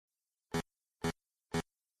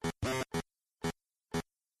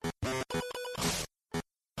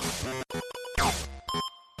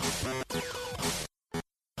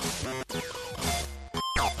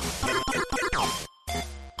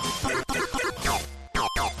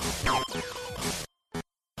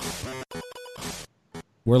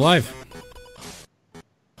We're live.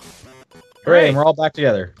 Hooray, and we're all back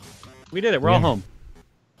together. We did it. We're all home.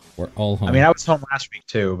 We're all home. I mean, I was home last week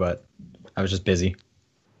too, but I was just busy.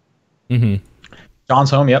 Mm-hmm. John's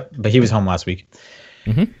home, yep, but he was home last week.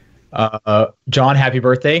 Mm-hmm. John, happy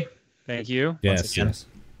birthday. Thank you. Yes, again. yes.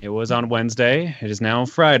 It was on Wednesday. It is now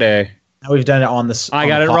Friday. Now we've done it on this. I on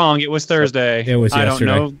got the it pod- wrong. It was Thursday. It was I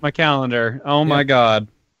yesterday. don't know my calendar. Oh my God.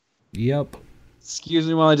 Yep. Excuse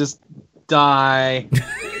me while I just die.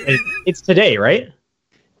 It's today, right?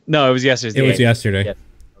 No, it was yesterday. It was yesterday. Yeah.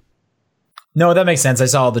 No, that makes sense. I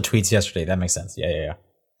saw all the tweets yesterday. That makes sense. Yeah.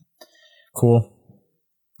 Cool.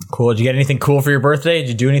 Did you get anything cool for your birthday? Did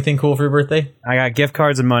you do anything cool for your birthday? I got gift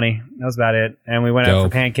cards and money. That was about it. And we went out for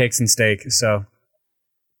Dope. pancakes and steak. So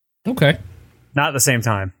Okay. not at the same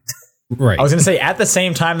time. Right. I was going to say at the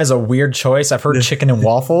same time as a weird choice. I've heard chicken and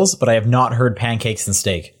waffles, but I have not heard pancakes and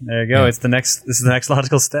steak. There you go. Yeah. This is the next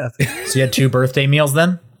logical step. So you had 2 birthday meals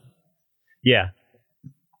then? Yeah.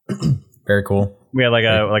 Very cool. We had like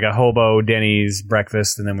a hobo Denny's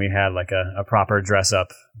breakfast, and then we had like a proper dress up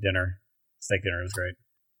dinner. Steak dinner was great.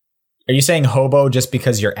 Are you saying hobo just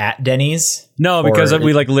because you're at Denny's? No, because Or-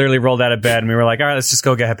 we like literally rolled out of bed and we were like, all right, let's just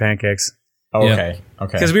go get pancakes. Oh, Yeah.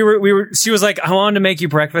 okay. Because we were. She was like, I wanted to make you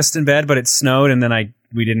breakfast in bed, but it snowed, and then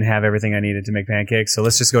we didn't have everything I needed to make pancakes, so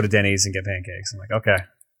let's just go to Denny's and get pancakes. I'm like, okay.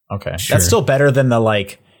 Okay. Sure. That's still better than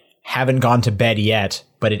the haven't gone to bed yet,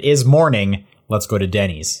 but it is morning. Let's go to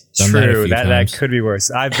Denny's. Done that a True. few That times. could be worse.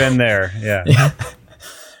 I've been there. Yeah.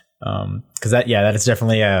 Because that is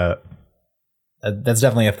definitely that's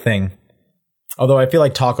definitely a thing. Although I feel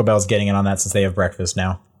like Taco Bell's getting in on that since they have breakfast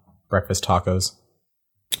now. Breakfast tacos.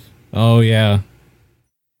 Oh, yeah.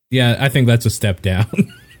 Yeah, I think that's a step down.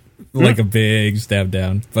 Like a big step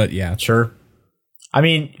down. But yeah. Sure. I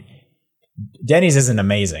mean, Denny's isn't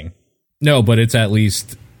amazing. No, but it's at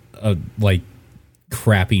least a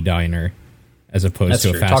crappy diner as opposed That's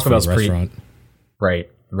to true. a fast Taco food Bell's pretty- restaurant.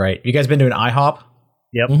 Right. You guys been doing IHOP?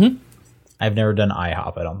 Yep. Mm-hmm. I've never done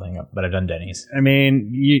IHOP, I don't think, but I've done Denny's. I mean,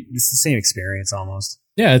 it's the same experience almost.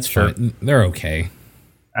 Yeah, it's fine. They're okay.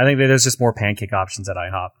 I think that there's just more pancake options at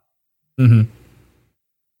IHOP. Mm-hmm.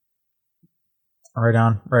 Right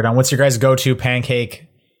on. What's your guys' go-to pancake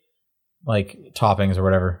toppings or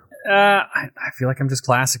whatever? I feel like I'm just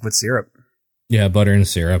classic with syrup. Yeah, butter and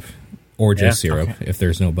syrup. Or just Yeah, syrup. If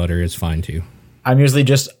there's no butter, it's fine too. I'm usually I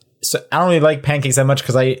don't really like pancakes that much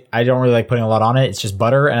because I don't really like putting a lot on it. It's just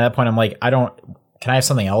butter. And at that point, I'm like, can I have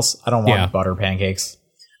something else? I don't want Yeah. butter pancakes.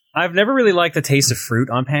 I've never really liked the taste of fruit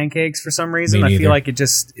on pancakes for some reason. Me I neither. feel like it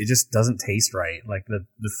just doesn't taste right. Like the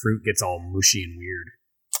fruit gets all mushy and weird.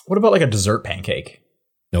 What about a dessert pancake?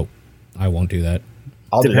 Nope. I won't do that.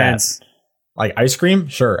 I'll Depends. do that. Ice cream?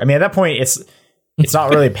 Sure. I mean, at that point, it's not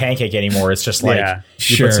really a pancake anymore. It's just Yeah. you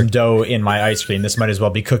Sure. put some dough in my ice cream. This might as well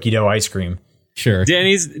be cookie dough ice cream. Sure.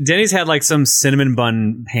 Denny's had some cinnamon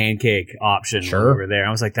bun pancake option Sure. over there. I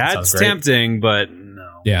was like, that's Sounds great. tempting, but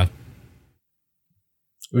no. Yeah.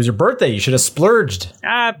 It was your birthday. You should have splurged.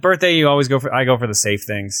 Birthday, I go for the safe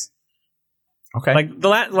things. Okay.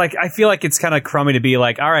 I feel like it's kind of crummy to be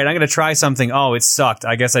like, all right, I'm going to try something. Oh, it sucked.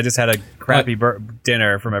 I guess I just had a crappy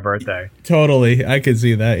dinner for my birthday. Totally. I could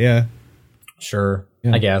see that. Yeah. Sure.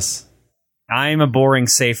 Yeah. I guess. I'm a boring,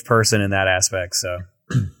 safe person in that aspect. So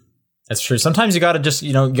That's true. Sometimes you got to just,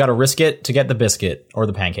 you got to risk it to get the biscuit or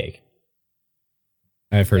the pancake.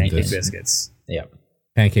 I've heard pancake this. biscuits. Yep.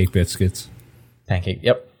 Pancake biscuits. Pancake.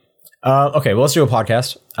 Yep. Okay. Well, let's do a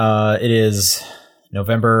podcast. It is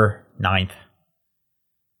November 9th.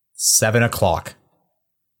 7 o'clock.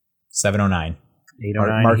 7:09.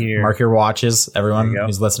 8:09 here. Mark your watches, everyone There you go.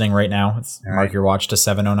 who's listening right now. All Mark right. your watch to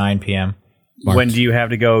 7:09 p.m. Marked. When do you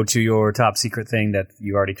have to go to your top secret thing that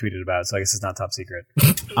you already tweeted about? So I guess it's not top secret.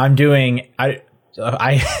 I'm doing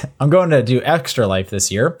I'm going to do Extra Life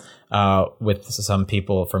this year with some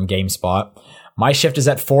people from GameSpot. My shift is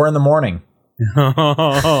at 4 in the morning.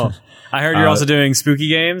 I heard you're also doing spooky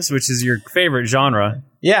games, which is your favorite genre.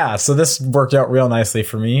 Yeah, so this worked out real nicely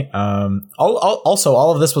for me. Also,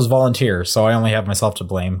 all of this was volunteer, so I only have myself to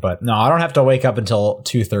blame. But no, I don't have to wake up until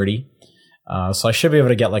 2:30, so I should be able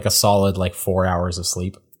to get a solid 4 hours of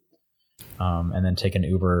sleep, and then take an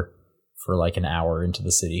Uber for an hour into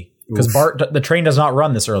the city because the train does not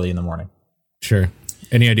run this early in the morning. Sure.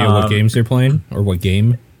 Any idea what games they're playing or what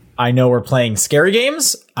game? I know we're playing scary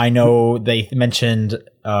games. I know they mentioned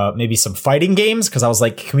maybe some fighting games because I was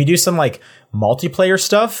like, can we do some multiplayer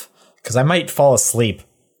stuff? Because I might fall asleep.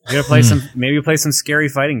 You're gonna play maybe play some scary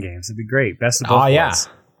fighting games. It'd be great. Best of both worlds. Yeah.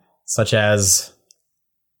 Such as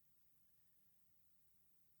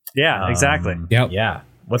Yeah, exactly. Yep. yeah.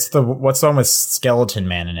 What's the one with Skeleton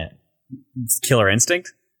Man in it? Killer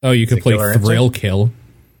Instinct? Oh, you could it play Killer Thrill Instinct? Kill.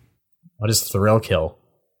 What is Thrill Kill?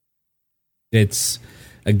 It's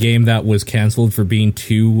a game that was canceled for being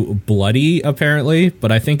too bloody, apparently,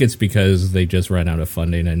 but I think it's because they just ran out of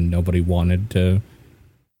funding and nobody wanted to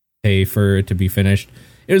pay for it to be finished.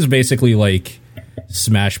 It was basically like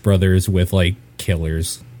Smash Brothers with like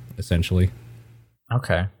killers, essentially.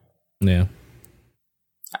 Okay. Yeah.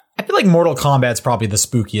 I feel like Mortal Kombat's probably the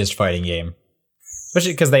spookiest fighting game.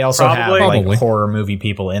 Especially because they also have Probably. like horror movie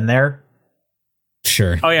people in there.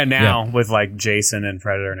 Sure. Oh yeah, now with like Jason and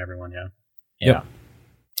Predator and everyone. Yeah. Yeah. Yep.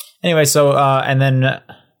 Anyway, so and then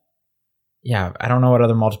I don't know what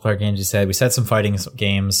other multiplayer games you said. We said some fighting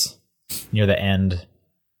games near the end.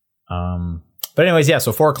 But anyways, yeah.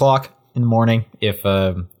 So 4:00 in the morning. If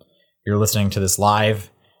you're listening to this live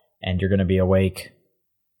and you're going to be awake,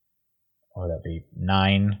 what would that be?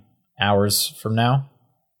 9 hours from now.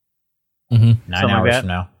 Mm-hmm. 9 Something like hours that. from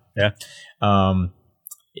now. Yeah.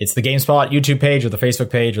 It's the GameSpot YouTube page or the Facebook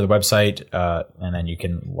page or the website, and then you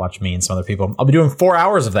can watch me and some other people. I'll be doing 4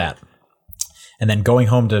 hours of that, and then going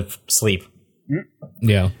home to sleep.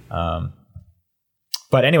 Yeah.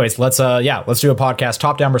 But anyways, let's do a podcast,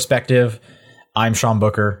 top-down perspective. I'm Sean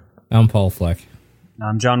Booker. I'm Paul Fleck.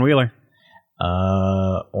 I'm John Wheeler.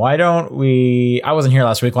 Why don't we? I wasn't here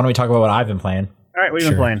last week. Why don't we talk about what I've been playing? All right, what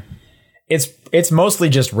have you been playing? It's mostly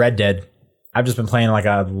just Red Dead. I've just been playing like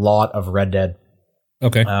a lot of Red Dead.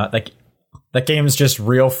 Okay. Like that game is just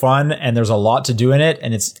real fun, and there's a lot to do in it,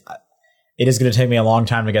 and it is going to take me a long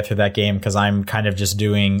time to get through that game because I'm kind of just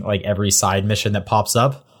doing like every side mission that pops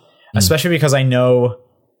up, especially because I know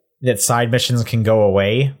that side missions can go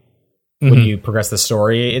away when you progress the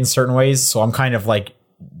story in certain ways. So I'm kind of like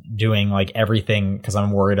doing like everything because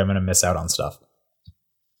I'm worried I'm going to miss out on stuff.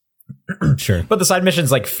 Sure. But the side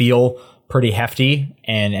missions like feel pretty hefty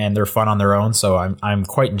and they're fun on their own, so I'm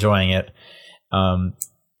quite enjoying it.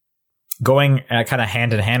 Going kind of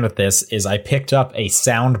hand in hand with this is I picked up a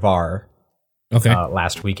sound bar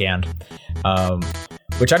last weekend,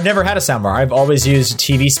 which I've never had a sound bar. I've always used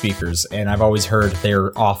TV speakers, and I've always heard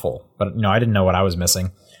they're awful. But I didn't know what I was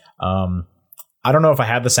missing. I don't know if I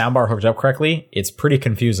had the sound bar hooked up correctly. It's pretty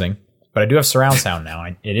confusing, but I do have surround sound now.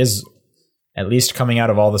 It is at least coming out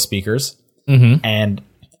of all the speakers. Mm-hmm. And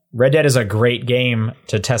Red Dead is a great game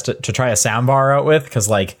to test it, to try a sound bar out with, because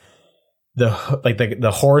like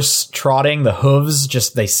the horse trotting, the hooves,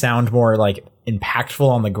 just they sound more like impactful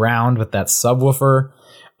on the ground with that subwoofer.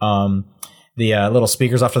 The little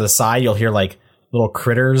speakers off to the side, you'll hear like little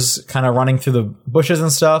critters kind of running through the bushes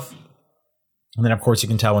and stuff. And then of course you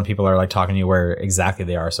can tell when people are like talking to you where exactly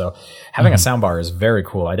they are. So having a sound bar is very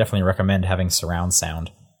cool. I definitely recommend having surround sound.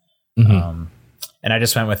 Mm-hmm. And I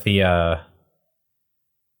just went with the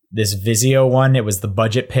this Vizio one. It was the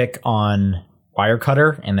budget pick on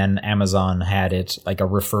Wirecutter, and then Amazon had it like a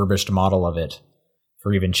refurbished model of it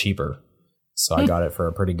for even cheaper. So I got it for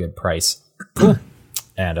a pretty good price. Cool.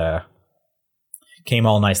 And came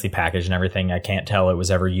all nicely packaged and everything. I can't tell it was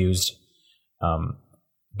ever used.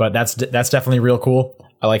 But that's definitely real cool.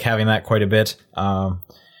 I like having that quite a bit. I'm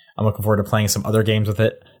looking forward to playing some other games with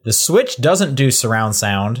it. The Switch doesn't do surround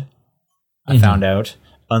sound, I found out,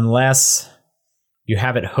 unless you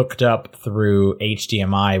have it hooked up through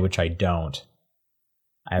HDMI, which I don't.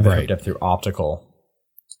 I have it hooked up through optical.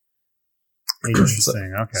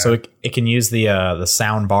 Interesting. Okay. So it can use the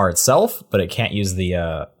sound bar itself, but it can't use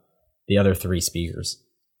the other three speakers.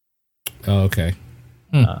 Oh, okay.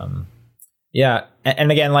 Yeah,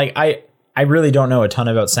 and again, like I really don't know a ton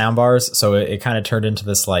about sound bars, so it kind of turned into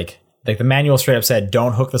this like the manual straight up said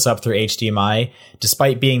don't hook this up through HDMI,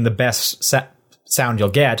 despite being the best sound you'll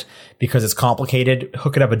get because it's complicated.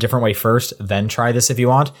 Hook it up a different way first, then try this if you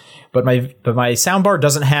want. But my soundbar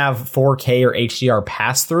doesn't have 4K or HDR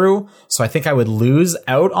pass through, so I think I would lose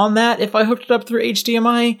out on that if I hooked it up through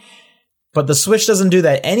HDMI. But the Switch doesn't do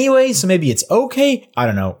that anyway, so maybe it's okay. I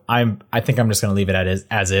don't know. I think I'm just gonna leave it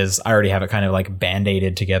as is. I already have it kind of like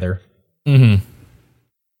band-aided together. Mm-hmm.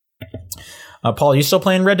 Paul, you still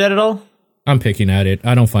playing Red Dead at all? I'm picking at it.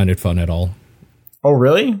 I don't find it fun at all. Oh,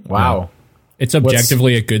 really? Wow. No. It's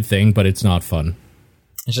objectively a good thing, but it's not fun.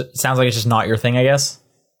 It sounds like it's just not your thing, I guess.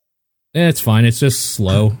 It's fine. It's just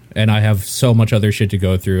slow, and I have so much other shit to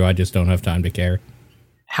go through. I just don't have time to care.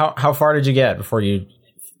 How far did you get before you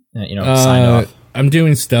signed off? I'm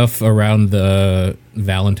doing stuff around the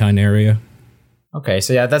Valentine area. Okay,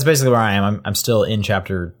 so yeah, that's basically where I am. I'm still in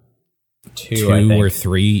chapter 2 I 2 think. or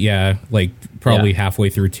 3, yeah, like probably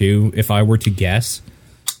halfway through 2, if I were to guess.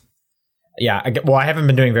 Yeah, I haven't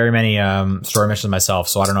been doing very many story missions myself,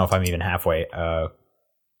 so I don't know if I'm even halfway.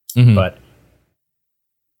 But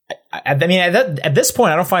at this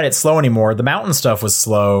point, I don't find it slow anymore. The mountain stuff was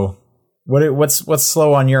slow. What's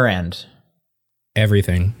slow on your end?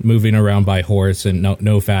 Everything. Moving around by horse and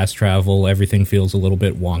no fast travel. Everything feels a little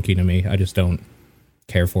bit wonky to me. I just don't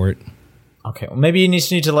care for it. Okay, well, maybe you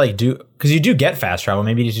need to like do, because you do get fast travel.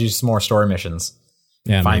 Maybe you need to do some more story missions.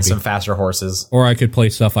 Yeah, Find maybe. some faster horses. Or I could play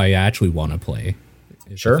stuff I actually want to play.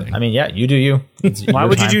 Sure. I mean, yeah, you do you. Why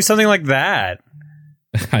would you do something like that?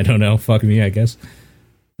 I don't know. Fuck me, I guess.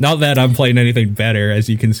 Not that I'm playing anything better, as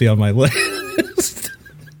you can see on my list.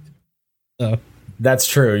 So. That's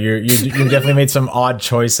true. You definitely made some odd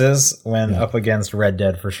choices when up against Red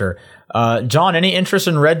Dead for sure. John, any interest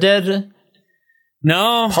in Red Dead?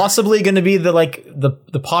 No. Possibly going to be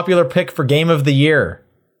the popular pick for Game of the Year.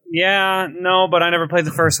 Yeah, no, but I never played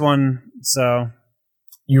the first one, so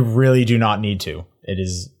you really do not need to. It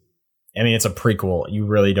is, I mean, it's a prequel. You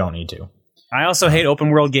really don't need to. I also hate open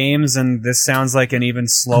world games, and this sounds like an even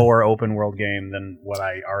slower open world game than what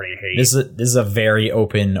I already hate. This is a very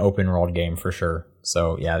open world game for sure.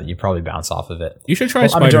 So yeah, you probably bounce off of it. You should try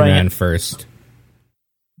Spider-Man first,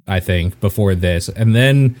 I think, before this. And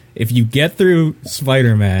then if you get through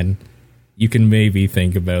Spider-Man, you can maybe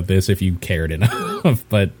think about this if you cared enough.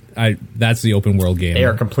 But that's the open world game. They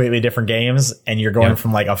are completely different games, and you're going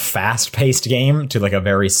from like a fast-paced game to like a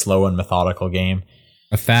very slow and methodical game.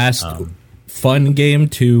 A fast, fun game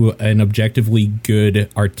to an objectively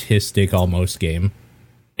good, artistic almost game.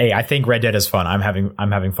 Hey, I think Red Dead is fun. I'm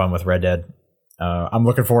having fun with Red Dead. I'm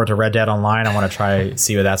looking forward to Red Dead Online. I want to try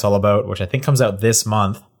see what that's all about, which I think comes out this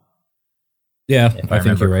month. Yeah, if I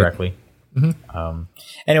remember correctly. Right. Mm-hmm.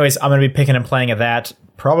 Anyways, I'm going to be picking and playing at that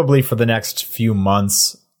probably for the next few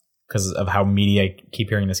months because of how meaty I keep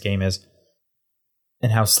hearing this game is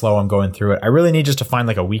and how slow I'm going through it. I really need just to find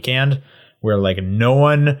like a weekend where like no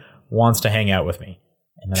one wants to hang out with me,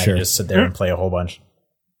 and then I can just sit there and play a whole bunch.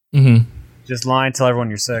 Mm-hmm. Just lie and tell everyone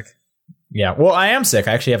you're sick. Yeah, well, I am sick.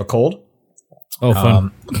 I actually have a cold. Oh,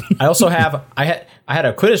 fun! I also have. I had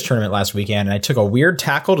a Quidditch tournament last weekend, and I took a weird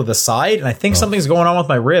tackle to the side, and I think something's going on with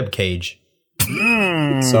my rib cage.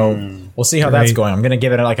 So we'll see how that's going. I'm going to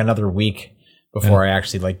give it like another week before I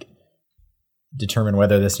actually like determine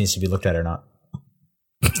whether this needs to be looked at or not.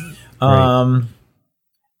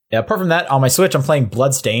 Yeah. Apart from that, on my Switch, I'm playing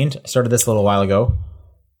Bloodstained. I started this a little while ago.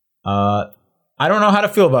 I don't know how to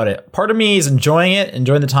feel about it. Part of me is enjoying it,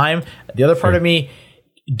 enjoying the time. The other part of me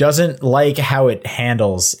doesn't like how it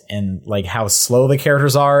handles and like how slow the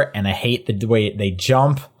characters are, and I hate the way they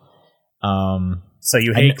jump. So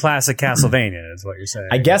you hate classic Castlevania, is what you're saying?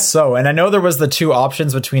 I guess so. And I know there was the two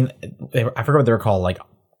options between, I forget what they were called, like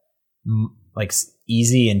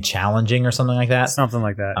easy and challenging or something like that. Something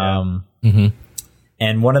like that. Yeah.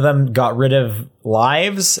 And one of them got rid of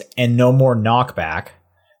lives and no more knockback,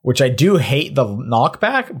 which I do hate the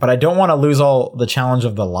knockback, but I don't want to lose all the challenge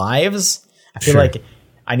of the lives. I feel like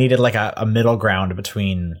I needed like a middle ground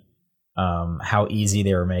between how easy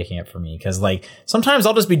they were making it for me. Because like sometimes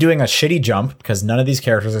I'll just be doing a shitty jump because none of these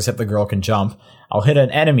characters except the girl can jump. I'll hit an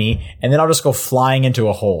enemy and then I'll just go flying into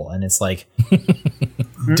a hole. And it's like,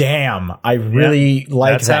 damn, I really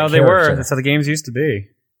like That's that how character. they were. That's how the games used to be.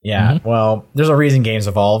 Yeah, well, there's a reason games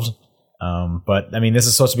evolved. But I mean, this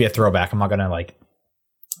is supposed to be a throwback. I'm not going to like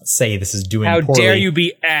say this is doing How poorly. dare you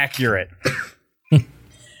be accurate?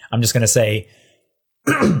 I'm just going to say,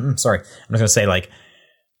 sorry, I'm just going to say like,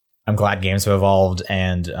 I'm glad games have evolved,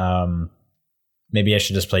 and maybe I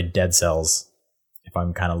should just play Dead Cells if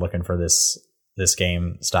I'm kind of looking for this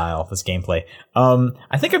game style, this gameplay.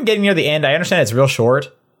 I think I'm getting near the end. I understand it's real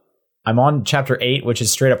short. I'm on chapter 8, which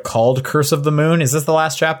is straight up called Curse of the Moon. Is this the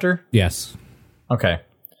last chapter? Yes. Okay.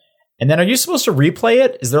 And then are you supposed to replay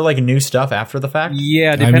it? Is there like new stuff after the fact?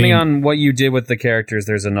 Yeah, depending on what you did with the characters,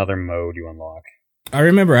 there's another mode you unlock. I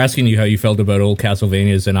remember asking you how you felt about old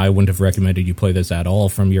Castlevanias, and I wouldn't have recommended you play this at all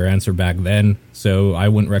from your answer back then, so I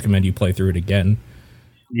wouldn't recommend you play through it again.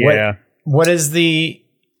 Yeah. What is the...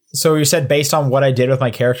 So you said based on what I did with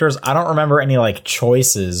my characters, I don't remember any like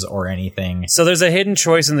choices or anything. So there's a hidden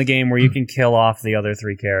choice in the game where you can kill off the other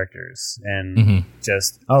three characters and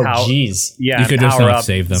just... Oh, jeez. Yeah, you could just not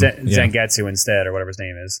save them. Zangetsu instead, or whatever his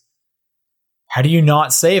name is. How do you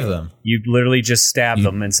not save them? You literally just stab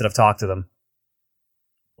them instead of talk to them.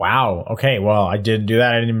 Wow. Okay, well, I didn't do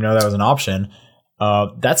that. I didn't even know that was an option.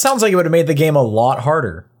 That sounds like it would have made the game a lot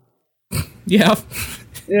harder. Yeah.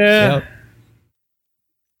 Yeah.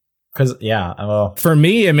 Because, well... For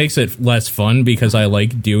me, it makes it less fun because I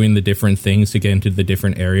like doing the different things to get into the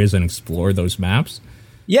different areas and explore those maps.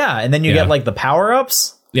 Yeah, and then you get, like, the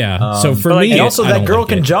power-ups. Yeah, so for me... And also, that girl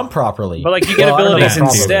can jump properly. But, like, you get abilities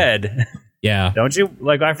instead. Yeah. Don't you?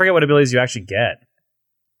 Like, I forget what abilities you actually get.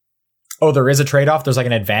 Oh, there is a trade-off? There's like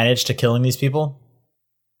an advantage to killing these people?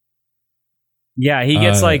 Yeah, he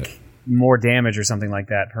gets like more damage or something like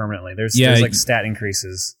that permanently. There's like stat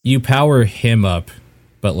increases. You power him up,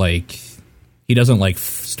 but like he doesn't like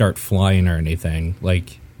start flying or anything.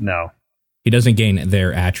 Like no, he doesn't gain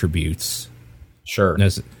their attributes. Sure.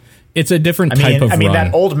 It's a different type of run. I mean,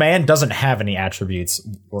 that old man doesn't have any attributes.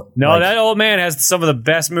 No, that old man has some of the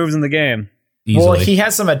best moves in the game. Easily. Well, he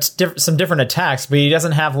has some different attacks, but he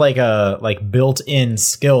doesn't have like a built-in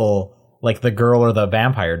skill like the girl or the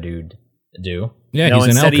vampire dude do. Yeah,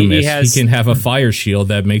 he's an alchemist. He can have a fire shield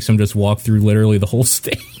that makes him just walk through literally the whole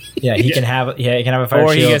stage. Yeah, he can have a fire shield.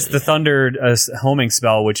 Or he gets the thunder homing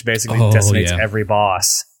spell, which basically decimates every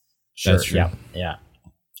boss. Sure. That's true. Yeah.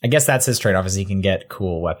 I guess that's his trade-off, is he can get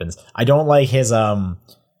cool weapons. I don't like his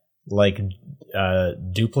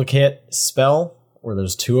duplicate spell, where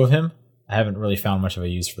there's two of him. I haven't really found much of a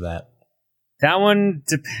use for that. That one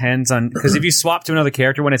depends on, because if you swap to another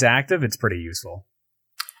character when it's active, it's pretty useful.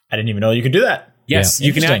 I didn't even know you could do that. Yes,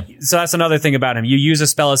 you can. So that's another thing about him. You use a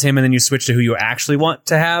spell as him, and then you switch to who you actually want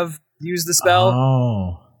to have use the spell.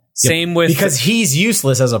 Oh, same with, because he's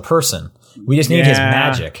useless as a person. We just need his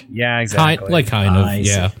magic. Yeah, exactly. Kind of.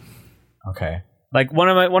 Yeah. Okay. Like one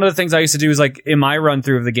of the things I used to do is, like, in my run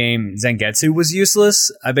through of the game, Zangetsu was useless.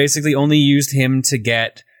 I basically only used him to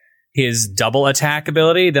get his double attack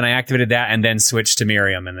ability. Then I activated that and then switched to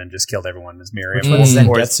Miriam and then just killed everyone as Miriam. Which one is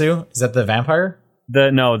Zangetsu? Is that the vampire?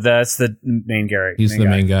 That's the main guy. He's the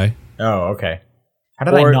main guy. Oh, okay. How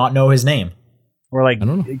did I not know his name? Or like, I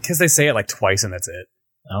don't know. Because they say it like twice and that's it.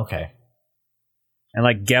 Okay. And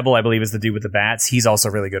like Gebel, I believe, is the dude with the bats. He's also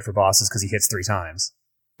really good for bosses because he hits 3 times.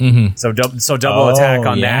 Mm-hmm. So double attack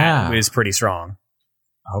on that is pretty strong.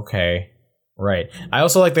 Okay. Right. I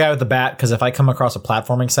also like the guy with the bat, because if I come across a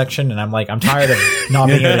platforming section and I'm tired of not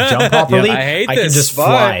being able to jump properly, I can just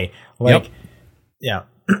fly. Yeah.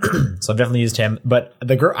 So I've definitely used him. But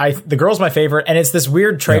the girl's my favorite, and it's this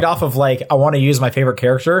weird trade-off of like, I want to use my favorite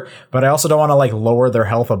character, but I also don't want to like lower their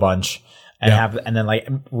health a bunch and then like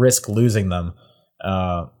risk losing them.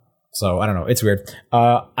 So I don't know. It's weird.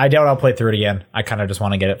 I doubt I'll play through it again. I kind of just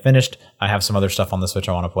want to get it finished. I have some other stuff on the Switch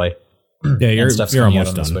I want to play. Yeah, you're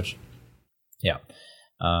almost done. The Switch. Yeah.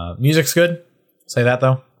 Music's good. Say that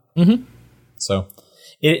though. Mm-hmm. So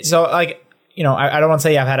like, you know, I don't want to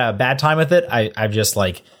say I've had a bad time with it. I've just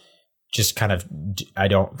like, I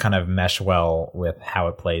don't kind of mesh well with how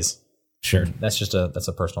it plays. Sure. That's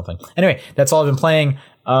a personal thing. Anyway, that's all I've been playing.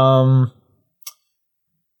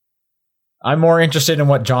 I'm more interested in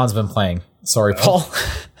what John's been playing. Sorry, Paul.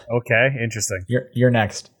 Okay, interesting. You're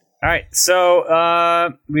next. All right,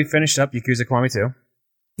 so we finished up Yakuza Kiwami 2.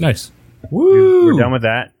 Nice. Woo! We're done with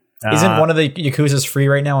that. Isn't one of the Yakuzas free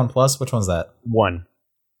right now on Plus? Which one's that? 1.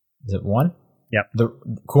 Is it 1? Yep. The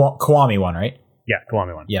Kiwami one, right? Yeah,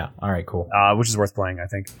 Kiwami 1. Yeah. All right, cool. Which is worth playing, I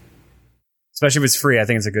think. Especially if it's free, I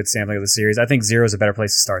think it's a good sampling of the series. I think 0 is a better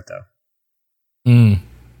place to start, though.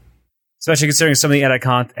 Especially considering some of the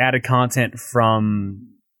added content from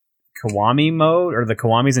Kiwami mode, or the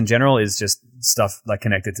Kiwamis in general, is just stuff like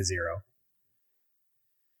connected to 0.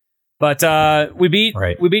 But we beat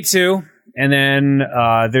 2, and then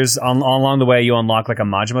there's along the way you unlock like a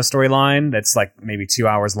Majima storyline that's like maybe 2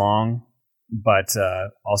 hours long, but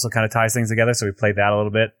also kind of ties things together. So we played that a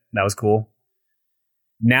little bit. That was cool.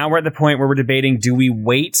 Now we're at the point where we're debating: do we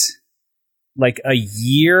wait like a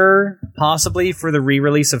year possibly for the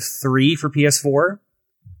re-release of 3 for PS4,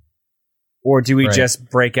 or do we just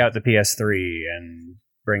break out the PS3 and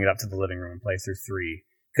bring it up to the living room and play through 3?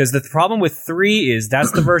 Because the problem with 3 is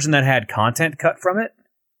that's the version that had content cut from it.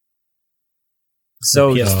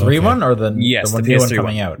 So the PS3 one, or the new one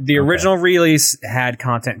coming out? The original release had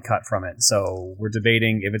content cut from it, so we're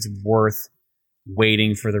debating if it's worth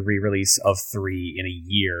waiting for the re-release of 3 in a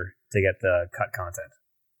year to get the cut content.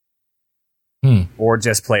 Or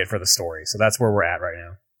just play it for the story. So that's where we're at right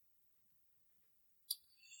now.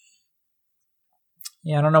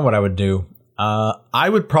 Yeah, I don't know what I would do. I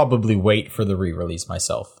would probably wait for the re-release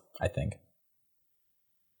myself, I think.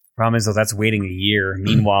 Problem is, though, that's waiting a year.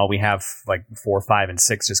 Meanwhile, we have like 4, 5, and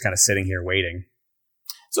 6 just kind of sitting here waiting.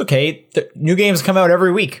 It's okay. The new games come out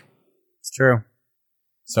every week. It's true.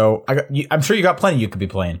 So I'm sure you got plenty you could be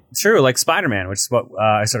playing. It's true, like Spider-Man, which is what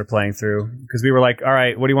I started playing through, because we were like, all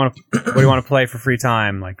right, what do you want to play for free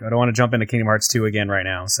time? Like, I don't want to jump into Kingdom Hearts 2 again right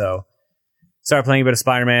now. So started playing a bit of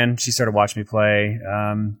Spider-Man. She started watching me play.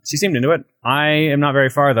 She seemed into it. I am not very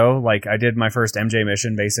far though. Like, I did my first MJ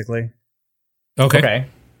mission basically. Okay.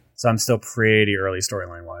 So I'm still pretty early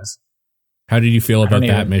storyline wise. How did you feel about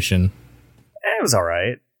that mission? It was all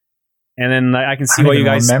right. And then I can see why you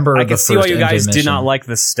guys. I can see why you guys did not like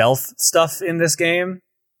the stealth stuff in this game.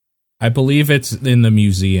 I believe it's in the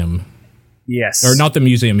museum. Yes, or not the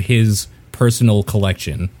museum. His personal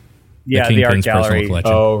collection. Yeah, the art gallery.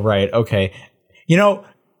 Oh, right. Okay. You know,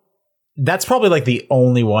 that's probably like the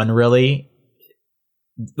only one really.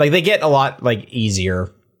 Like they get a lot like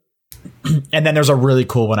easier. And then there's a really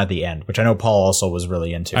cool one at the end, which I know Paul also was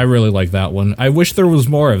really into. I really like that one. I wish there was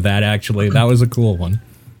more of that, actually. That was a cool one.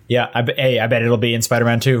 Yeah, I bet it'll be in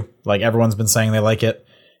Spider-Man 2. Like, everyone's been saying they like it.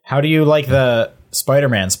 How do you like the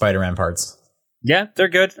Spider-Man parts? Yeah, they're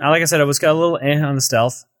good. Like I said, I was got a little on the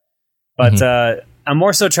stealth. But I'm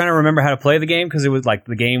more so trying to remember how to play the game, because it was like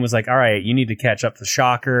the game was like, all right, you need to catch up to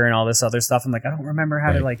Shocker and all this other stuff. I'm like, I don't remember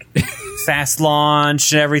how to like fast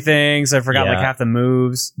launch and everything, so I forgot like half the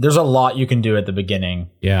moves. There's a lot you can do at the beginning,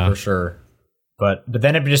 for sure. But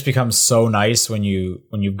then it just becomes so nice when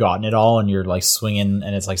you've gotten it all and you're like swinging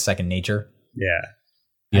and it's like second nature.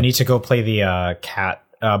 Yeah, I need to go play the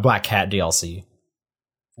Black Cat DLC.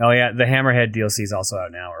 Oh yeah, the Hammerhead DLC is also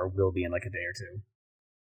out now, or will be in like a day or two.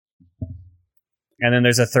 And then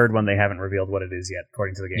there's a third one they haven't revealed what it is yet,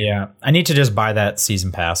 according to the game. Yeah, I need to just buy that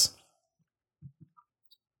season pass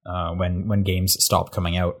when games stop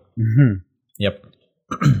coming out. Mm-hmm. Yep.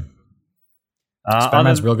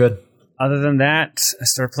 Spider-Man's real good. Other than that, I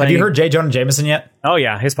started playing. Have you heard J. Jonah Jameson yet? Oh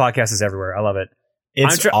yeah, his podcast is everywhere. I love it.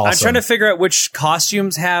 It's awesome. I'm trying to figure out which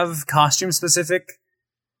costumes have costume-specific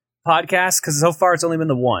podcasts, because so far it's only been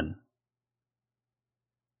the one.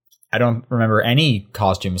 I don't remember any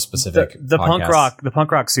costume-specific the podcasts. The punk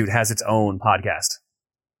rock suit has its own podcast.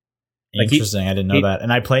 Interesting. I didn't know that.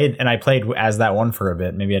 And I played as that one for a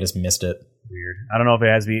bit. Maybe I just missed it. Weird. I don't know if it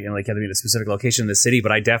has to be in a specific location in the city,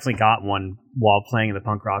 but I definitely got one while playing in the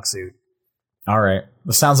punk rock suit. All right.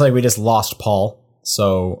 It sounds like we just lost Paul,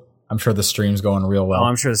 so I'm sure the stream's going real well. Oh,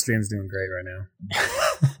 I'm sure the stream's doing great right now.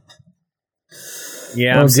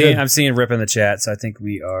 Yeah, I'm seeing Rip in the chat, so I think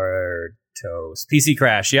we are toast. PC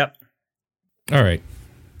crash. Yep. All right.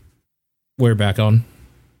 We're back on.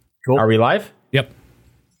 Cool. Are we live? Yep.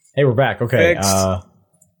 Hey, we're back. Okay. Fixed.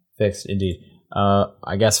 Fixed, indeed.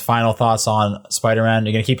 I guess final thoughts on Spider-Man.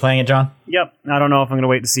 You're going to keep playing it, John? Yep. I don't know if I'm going to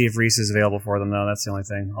wait to see if Reese is available for them, though. That's the only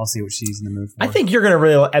thing. I'll see what she's in the mood for. I think you're going to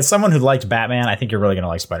really, as someone who liked Batman, I think you're really going to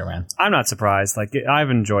like Spider-Man. I'm not surprised. Like, I've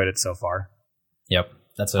enjoyed it so far. Yep.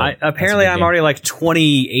 Apparently, I'm already like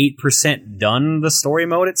 28% done the story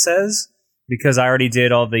mode, it says, because I already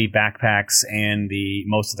did all the backpacks and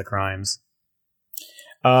most of the crimes.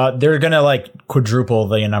 They're gonna like quadruple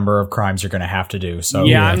the number of crimes you're gonna have to do. So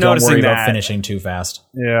yeah, I'm don't noticing worry that. About finishing too fast.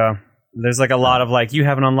 Yeah, there's like a lot of like, you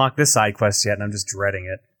haven't unlocked this side quest yet, and I'm just dreading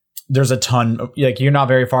it. There's a ton. Like, you're not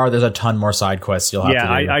very far. There's a ton more side quests you'll have to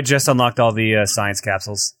do. Yeah, I just unlocked all the science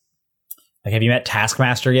capsules. Like, have you met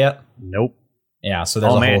Taskmaster yet? Nope. Yeah, so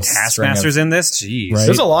there's a whole Taskmaster's in this? Jeez. Right?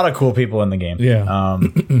 There's a lot of cool people in the game. Yeah.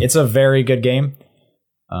 It's a very good game.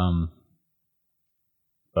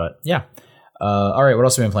 But yeah. All right, what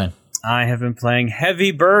else have you been playing? I have been playing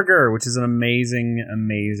Heavy Burger, which is an amazing,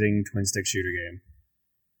 amazing twin stick shooter game.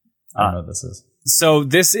 I don't know what this is. So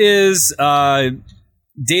this is Data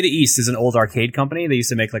East is an old arcade company. They used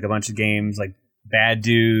to make like a bunch of games like Bad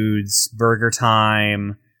Dudes, Burger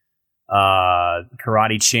Time,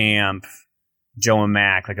 Karate Champ, Joe and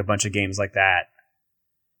Mac, like a bunch of games like that.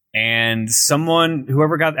 And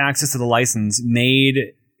whoever got access to the license, made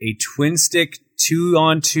a twin stick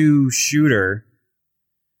 2-on-2 shooter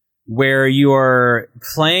where you are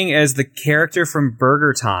playing as the character from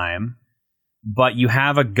Burger Time, but you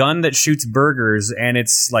have a gun that shoots burgers, and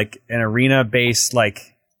it's like an arena-based like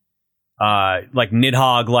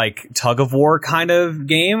Nidhogg like tug of war kind of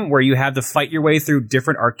game where you have to fight your way through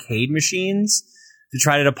different arcade machines to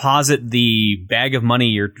try to deposit the bag of money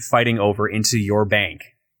you're fighting over into your bank.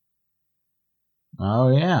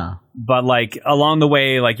 Oh yeah. But like along the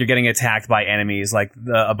way, like you're getting attacked by enemies. Like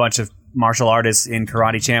a bunch of martial artists in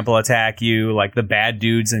Karate Champ will attack you. Like the bad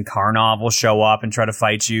dudes in Karnov will show up and try to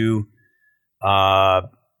fight you.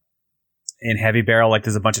 In Heavy Barrel, like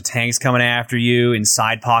there's a bunch of tanks coming after you. In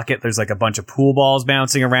Side Pocket, there's like a bunch of pool balls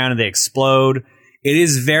bouncing around and they explode. It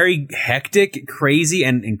is very hectic, crazy,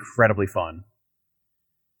 and incredibly fun.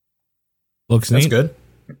 Looks neat. That's good.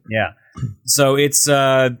 Yeah. So it's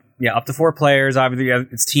up to 4 players. Obviously,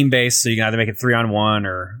 it's team based, so you can either make it 3-on-1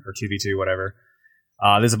 or 2v2, whatever.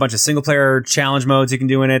 There's a bunch of single player challenge modes you can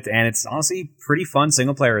do in it, and it's honestly pretty fun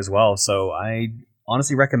single player as well. So I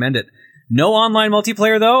honestly recommend it. No online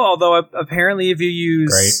multiplayer though, although apparently if you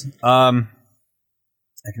use I can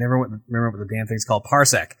never remember what the damn thing's called.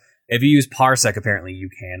 Parsec. If you use Parsec, apparently you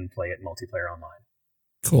can play it multiplayer online.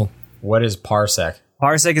 Cool. What is Parsec?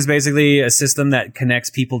 Parsec is basically a system that connects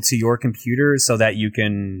people to your computer so that you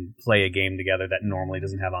can play a game together that normally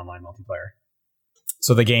doesn't have online multiplayer.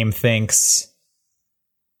 So the game thinks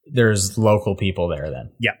there's local people there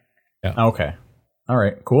then? Yeah. Okay. All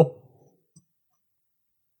right, cool.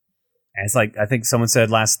 And it's like, I think someone said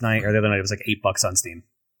last night or the other night it was like $8 on Steam.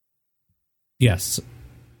 Yes.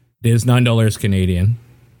 It is $9 Canadian.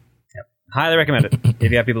 Yep. Highly recommend it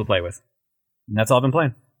if you have people to play with. And that's all I've been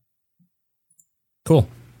playing. Cool.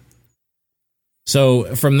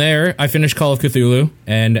 So from there, I finished Call of Cthulhu,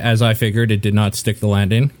 and as I figured, it did not stick the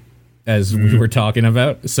landing, as we were talking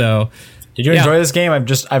about. So, did you enjoy this game?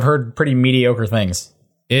 I've heard pretty mediocre things.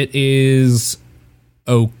 It is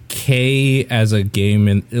okay as a game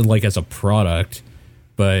and like as a product,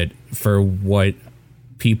 but for what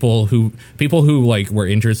people who like were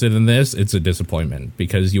interested in this, it's a disappointment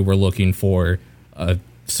because you were looking for a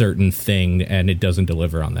certain thing and it doesn't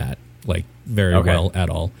deliver on that like very well at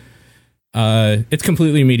all. It's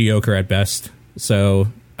completely mediocre at best. So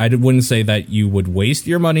I wouldn't say that you would waste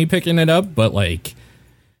your money picking it up, but like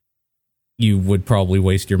you would probably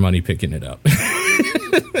waste your money picking it up.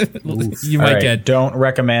 You might get. Don't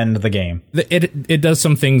recommend the game. It does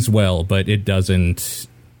some things well, but it doesn't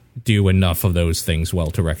do enough of those things well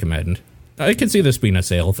to recommend. I can see this being a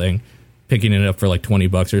sale thing. Picking it up for like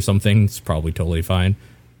 $20 or something, it's probably totally fine.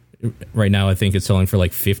 Right now, I think it's selling for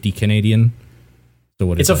like 50 Canadian. So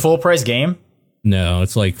what is it's a full price game? No,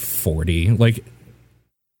 it's like 40. Like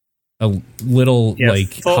a little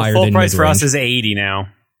like higher full than price mid-range. for us is 80 now.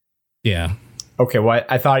 Yeah. Okay, well,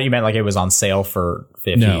 I thought you meant like it was on sale for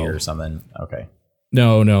 50 or something. Okay.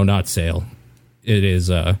 No, not sale. It is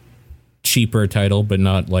a cheaper title, but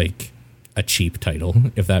not like a cheap title,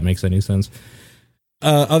 if that makes any sense.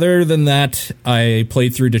 Other than that, I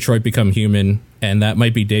played through Detroit Become Human, and that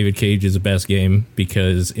might be David Cage's best game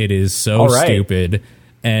because it is so stupid,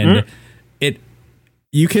 and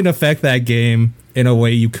you can affect that game in a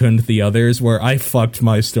way you couldn't the others, where I fucked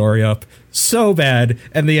my story up so bad,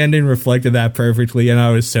 and the ending reflected that perfectly, and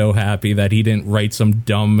I was so happy that he didn't write some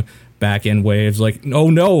dumb back-end waves like, oh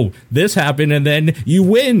no, this happened, and then you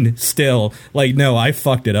win still. Like, no, I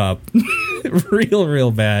fucked it up.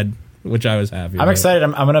 real bad, which I was happy I'm about. excited.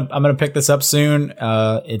 I'm gonna pick this up soon.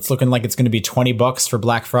 It's looking like it's gonna be $20 for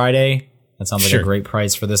Black Friday. That sounds like a great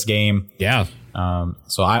price for this game. Yeah.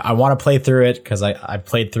 So I want to play through it because I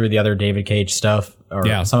played through the other David Cage stuff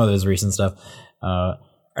or some of his recent stuff.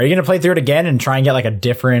 Are you going to play through it again and try and get like a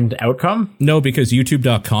different outcome? No, because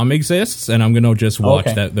YouTube.com exists, and I'm going to just watch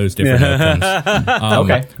those different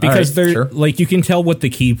outcomes. Because they're like, you can tell what the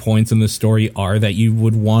key points in the story are that you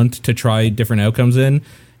would want to try different outcomes in,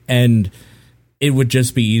 and it would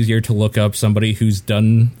just be easier to look up somebody who's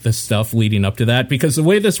done the stuff leading up to that, because the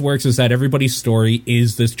way this works is that everybody's story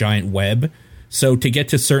is this giant web. So to get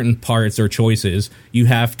to certain parts or choices, you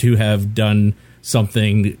have to have done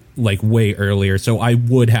something like way earlier. So I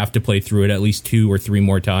would have to play through it at least 2 or 3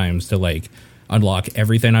 more times to like unlock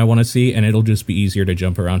everything I want to see, and it'll just be easier to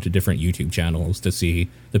jump around to different YouTube channels to see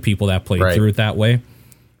the people that played through it that way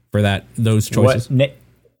for those choices.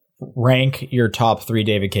 Rank your top 3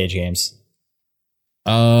 David Cage games.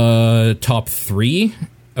 Top 3?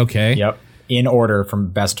 Okay. Yep. In order from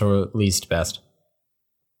best to least best.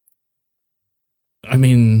 I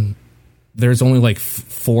mean, there's only like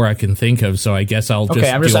 4 I can think of, so I guess I'll just.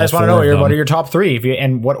 Okay, I just want to know what are your top 3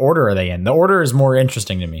 and what order are they in? The order is more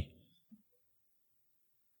interesting to me.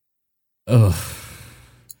 Ugh.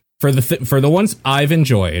 For the ones I've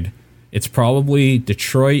enjoyed, it's probably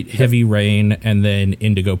Detroit, Heavy Rain, and then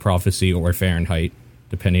Indigo Prophecy or Fahrenheit,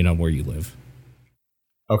 depending on where you live.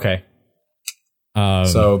 Okay.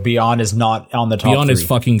 So Beyond is not on the top. Beyond 3. is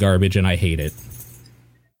fucking garbage, and I hate it.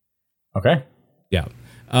 Okay. Yeah.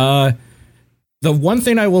 The one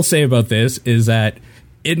thing I will say about this is that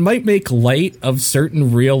it might make light of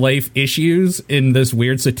certain real life issues in this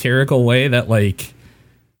weird satirical way that like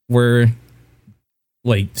were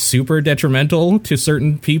like super detrimental to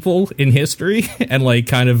certain people in history and like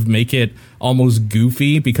kind of make it almost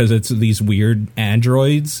goofy because it's these weird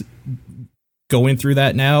androids going through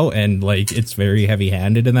that now, and like it's very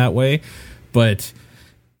heavy-handed in that way. But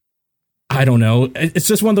I don't know. It's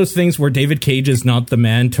just one of those things where David Cage is not the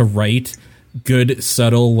man to write good,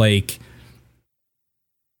 subtle, like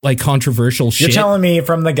controversial shit. You're telling me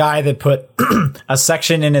from the guy that put a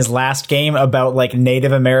section in his last game about like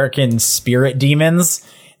Native American spirit demons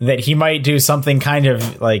that he might do something kind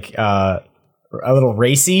of like a little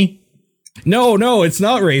racy? No, it's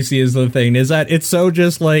not racy is the thing, is that it's so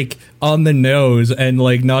just like on the nose and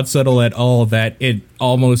like not subtle at all that it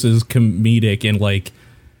almost is comedic in like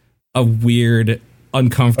a weird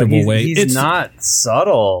uncomfortable way. He's not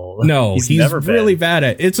subtle. No, he's really bad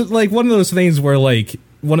at it. It's like one of those things where like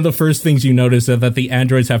one of the first things you notice is that the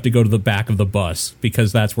androids have to go to the back of the bus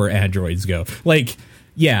because that's where androids go. Like,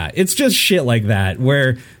 yeah, it's just shit like that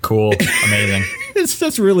where cool, amazing. It's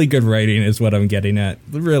just really good writing is what I'm getting at.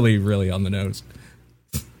 Really, really on the nose.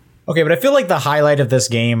 Okay, but I feel like the highlight of this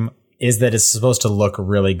game is that it's supposed to look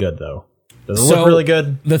really good, though. Does it look really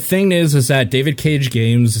good? The thing is that David Cage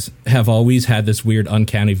games have always had this weird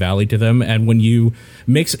uncanny valley to them, and when you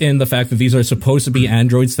mix in the fact that these are supposed to be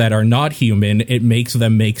androids that are not human, it makes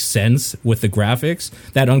them make sense with the graphics.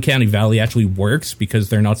 That uncanny valley actually works because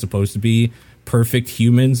they're not supposed to be perfect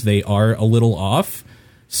humans. They are a little off.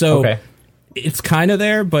 So it's kind of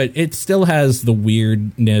there, but it still has the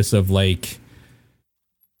weirdness of like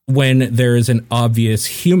when there is an obvious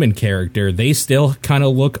human character, they still kind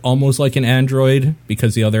of look almost like an android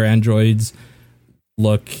because the other androids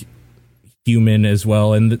look human as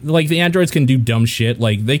well. And like the androids can do dumb shit.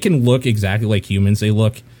 Like they can look exactly like humans. They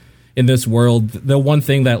look in this world. The one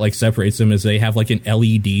thing that like separates them is they have like an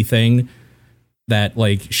LED thing that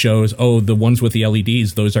like shows, oh, the ones with the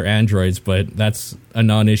LEDs, those are androids, but that's a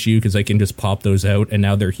non-issue because they can just pop those out and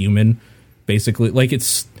now they're human. Basically, like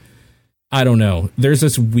it's, I don't know. There's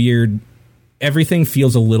this weird, everything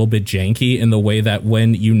feels a little bit janky in the way that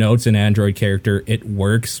when you know it's an android character, it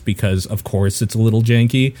works because of course it's a little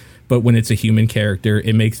janky, but when it's a human character,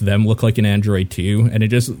 it makes them look like an android too. And it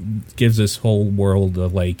just gives this whole world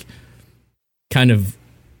of like kind of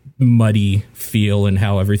muddy feel and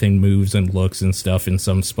how everything moves and looks and stuff in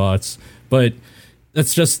some spots. But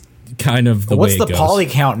that's just kind of the way it goes. What's the poly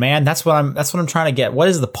count, man? That's what I'm trying to get. What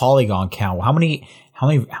is the polygon count? How many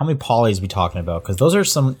polys are we talking about? Because those are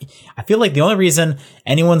some. I feel like the only reason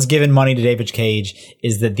anyone's given money to David Cage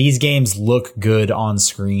is that these games look good on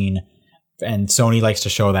screen, and Sony likes to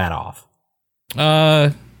show that off.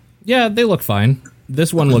 Yeah, they look fine.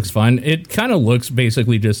 This one looks fine. It kind of looks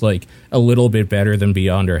basically just like a little bit better than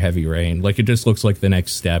Beyond or Heavy Rain. Like it just looks like the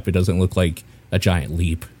next step. It doesn't look like a giant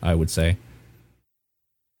leap, I would say.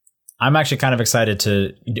 I'm actually kind of excited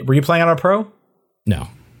to. Were you playing on a Pro? No.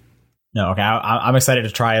 No, okay. I'm excited to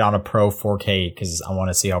try it on a Pro 4K because I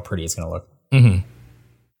want to see how pretty it's going to look. Mm-hmm.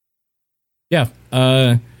 Yeah.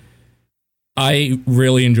 I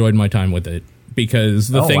really enjoyed my time with it because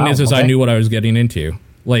the thing is I knew what I was getting into.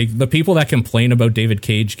 Like, the people that complain about David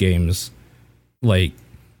Cage games, like,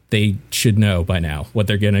 they should know by now what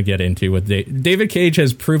they're going to get into. With David Cage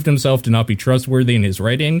has proved himself to not be trustworthy in his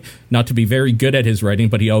writing, not to be very good at his writing,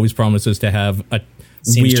 but he always promises to have a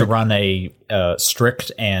seems to run a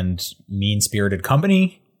strict and mean-spirited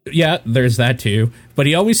company. Yeah, there's that too. But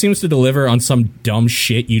he always seems to deliver on some dumb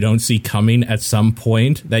shit you don't see coming at some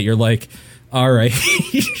point that you're like, all right,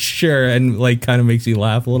 sure, and like kind of makes you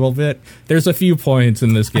laugh a little bit. There's a few points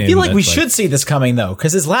in this game. I feel like we should see this coming, though,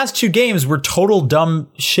 because his last two games were total dumb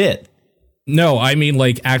shit. No, I mean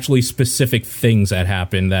like actually specific things that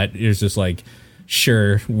happen that is just like,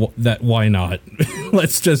 sure, why not?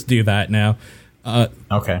 Let's just do that now.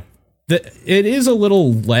 Okay. It is a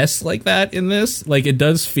little less like that in this. Like, it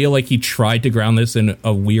does feel like he tried to ground this in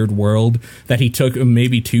a weird world that he took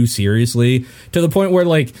maybe too seriously, to the point where,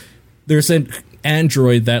 like, there's an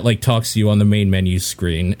android that, like, talks to you on the main menu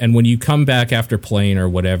screen, and when you come back after playing or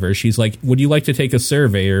whatever, she's like, would you like to take a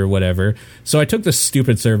survey or whatever? So I took this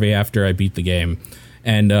stupid survey after I beat the game,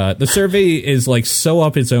 and the survey is, like, so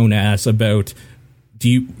up its own ass about,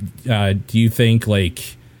 do you think,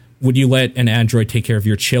 like, would you let an android take care of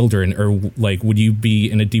your children, or like, would you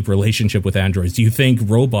be in a deep relationship with androids? Do you think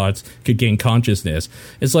robots could gain consciousness?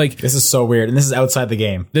 It's like, this is so weird, and this is outside the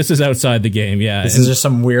game. This is outside the game, yeah. This is just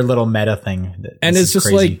some weird little meta thing. And it's just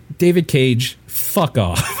crazy. Like, David Cage, fuck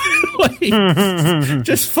off. Like,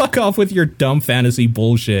 just fuck off with your dumb fantasy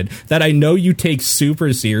bullshit that I know you take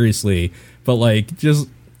super seriously, but like, just,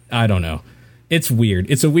 I don't know. It's weird.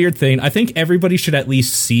 It's a weird thing. I think everybody should at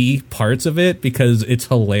least see parts of it because it's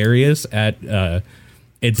hilarious at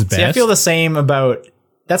its best. See, I feel the same about.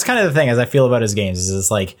 That's kind of the thing as I feel about his games. Is it's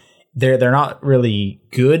like they're not really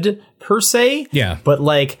good per se. Yeah. But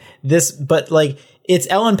like it's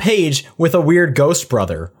Ellen Page with a weird ghost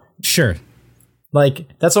brother. Sure.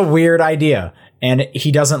 Like, that's a weird idea, and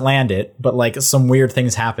he doesn't land it. But like, some weird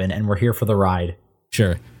things happen, and we're here for the ride.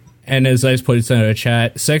 Sure. And as I put it in the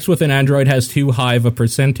chat, sex with an android has too high of a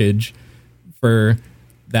percentage for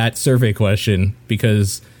that survey question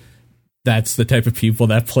because that's the type of people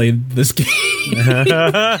that played this game.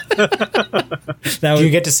 Do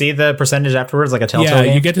you get to see the percentage afterwards, like a Telltale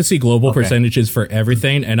game? You get to see global percentages for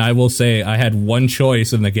everything. And I will say I had one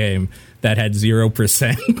choice in the game that had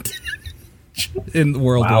 0% in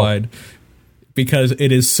worldwide. Wow. because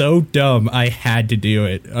it is so dumb. I had to do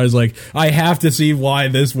it. I was like, I have to see why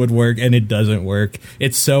this would work, and it doesn't work.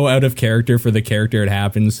 It's so out of character for the character it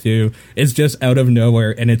happens to. It's just out of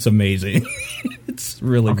nowhere, and it's amazing. It's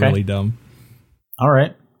really, really dumb. All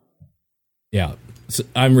right. Yeah. So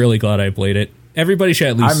I'm really glad I played it. Everybody should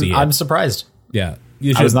at least see it. I'm surprised. Yeah.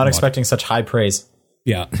 I was not expecting such high praise.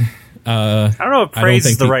 Yeah. I don't know if praise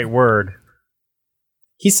is the right word.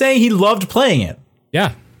 He's saying he loved playing it.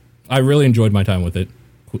 Yeah. I really enjoyed my time with it.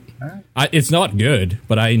 It's not good,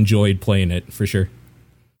 but I enjoyed playing it for sure.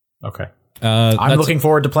 Okay. I'm looking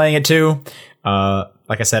forward to playing it too.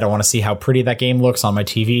 Like I said, I want to see how pretty that game looks on my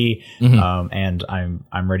TV. And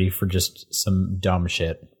I'm ready for just some dumb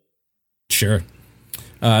shit. Sure.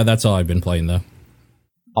 That's all I've been playing though.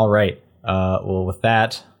 All right. Well, with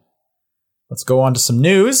that, let's go on to some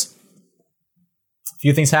news. A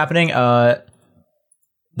few things happening.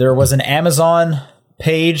 There was an Amazon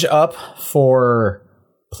page up for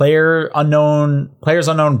Players Unknown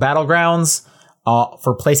Battlegrounds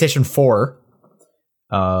for PlayStation 4.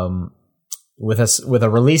 With a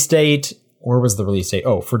release date. Where was the release date?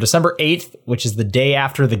 Oh, for December 8th, which is the day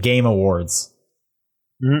after the Game Awards.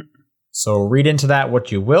 So read into that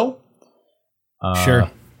what you will. Sure.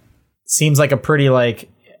 Seems like a pretty, I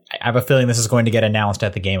have a feeling this is going to get announced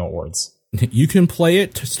at the Game Awards. You can play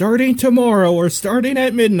it starting tomorrow or starting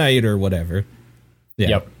at midnight or whatever.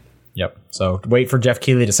 Yeah. Yep. So wait for Jeff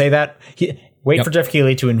Keighley to say that. For Jeff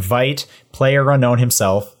Keighley to invite PlayerUnknown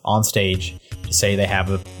himself on stage to say they have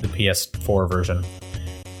the PS4 version.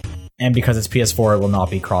 And because it's PS4, it will not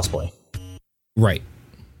be crossplay. Right.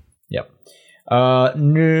 Yep.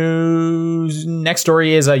 News. Next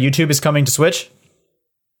story is YouTube is coming to Switch.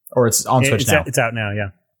 Or it's on Switch now. It's out now, yeah.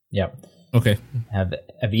 Yep. Okay. Have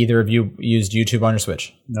either of you used YouTube on your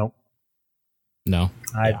Switch? Nope. No.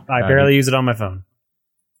 I barely use it on my phone.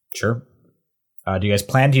 Sure. Do you guys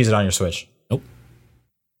plan to use it on your Switch? Nope.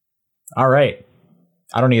 All right.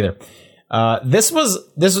 I don't either. This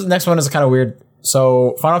next one is kind of weird.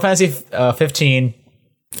 So Final Fantasy 15,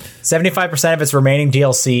 75% of its remaining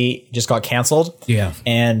DLC just got canceled. Yeah.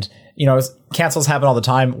 And, cancels happen all the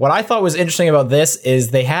time. What I thought was interesting about this is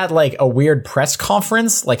they had a weird press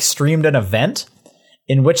conference, streamed an event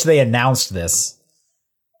in which they announced this.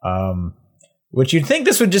 Which you'd think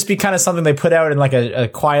this would just be kind of something they put out in a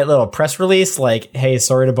quiet little press release, hey,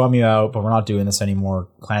 sorry to bum you out, but we're not doing this anymore.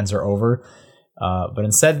 Plans are over. But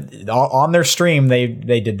instead, on their stream, they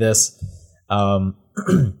did this.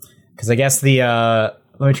 Because I guess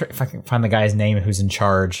let me try if I can find the guy's name who's in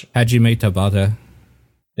charge. Hajime Tabata.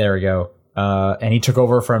 There we go. And he took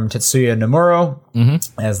over from Tetsuya Nomura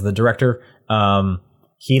as the director.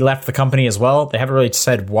 He left the company as well. They haven't really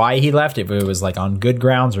said why he left, if it was on good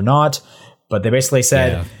grounds or not. But they basically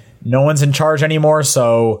said no one's in charge anymore,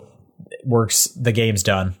 so the game's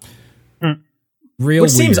done.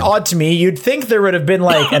 Which seems odd to me. You'd think there would have been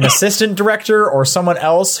an assistant director or someone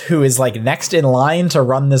else who is next in line to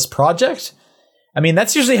run this project. I mean,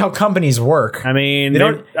 that's usually how companies work. I mean,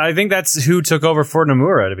 I think that's who took over for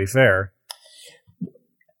Nomura, to be fair.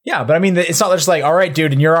 Yeah, but I mean, it's not just all right,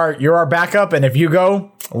 dude, and you're our backup, and if you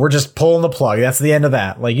go, we're just pulling the plug. That's the end of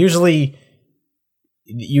that.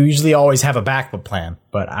 You usually always have a backup plan,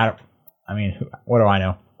 but what do I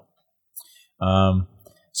know?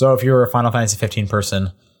 So if you're a Final Fantasy 15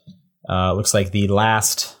 person, looks like the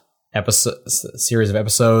last series of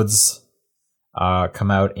episodes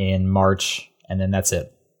come out in March, and then that's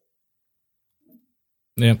it.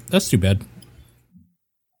 Yeah, that's too bad.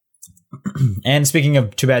 And speaking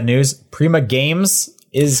of too bad news, Prima Games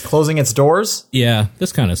is closing its doors. Yeah,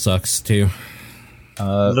 this kind of sucks too.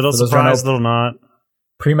 Little surprised, little not.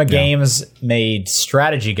 Prima Games made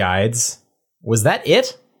strategy guides. Was that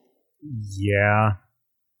it? Yeah.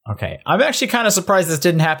 Okay. I'm actually kind of surprised this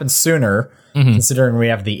didn't happen sooner, considering we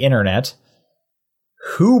have the internet.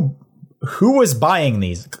 Who was buying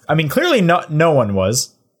these? I mean, clearly no one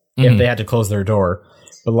was, if they had to close their door.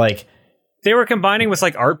 But they were combining with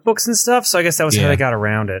art books and stuff, so I guess that was how they got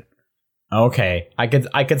around it. Okay. I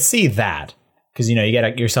could see that. Because, you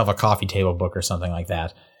get yourself a coffee table book or something like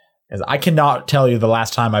that. Because I cannot tell you the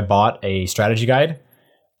last time I bought a strategy guide.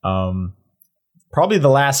 Probably the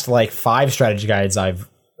last 5 strategy guides I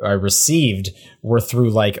received were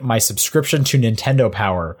through my subscription to Nintendo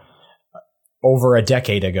Power over a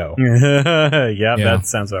decade ago. Yeah, that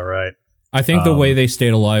sounds about right. I think the way they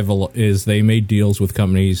stayed alive is they made deals with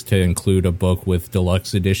companies to include a book with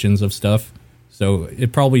deluxe editions of stuff. So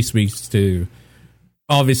it probably speaks to,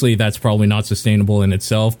 obviously that's probably not sustainable in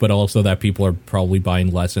itself, but also that people are probably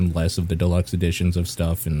buying less and less of the deluxe editions of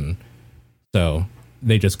stuff. And so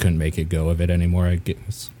they just couldn't make it go of it anymore, I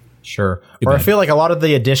guess. Sure. Or I feel like a lot of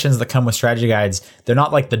the editions that come with strategy guides, they're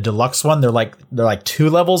not like the deluxe one. They're like 2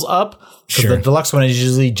 levels up. Sure. The deluxe one is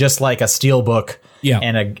usually just like a steel book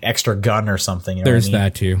and an extra gun or something. You know There's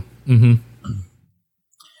that too. Mm-hmm.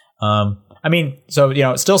 I mean, so,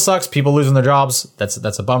 it still sucks. People losing their jobs.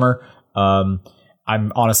 That's a bummer. I'm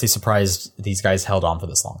honestly surprised these guys held on for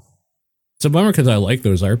this long. It's a bummer because I like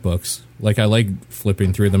those art books. Like, I like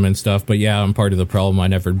flipping through them and stuff. But yeah, I'm part of the problem. I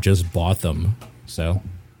never just bought them. So...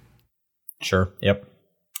 Sure. Yep.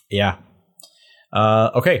 Yeah.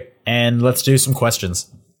 Okay. And let's do some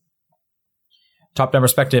questions.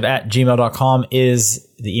 topdownperspective@gmail.com is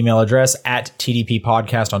the email address. @TDP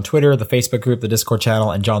podcast on Twitter, the Facebook group, the Discord channel,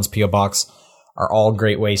 and John's P.O. Box are all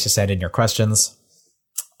great ways to send in your questions.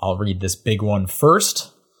 I'll read this big one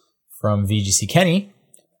first from VGC Kenny.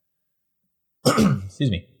 Excuse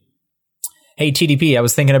me. Hey, TDP, I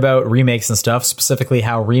was thinking about remakes and stuff, specifically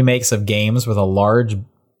how remakes of games with a large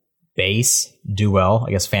base do well,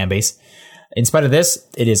 I guess fan base. In spite of this,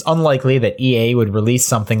 it is unlikely that EA would release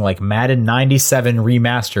something like Madden 97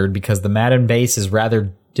 remastered because the Madden base is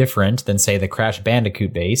rather different than, say, the Crash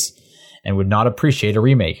Bandicoot base and would not appreciate a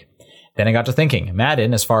remake. Then I got to thinking,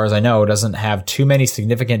 Madden, as far as I know, doesn't have too many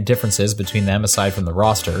significant differences between them aside from the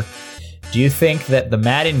roster. Do you think that the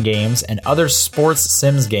Madden games and other sports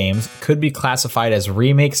Sims games could be classified as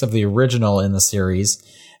remakes of the original in the series,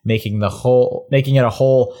 making it a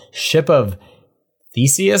whole ship of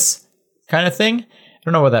Theseus kind of thing? I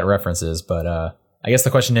don't know what that reference is, but I guess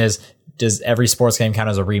the question is, does every sports game count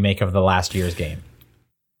as a remake of the last year's game?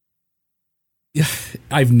 Yeah,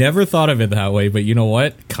 I've never thought of it that way, but you know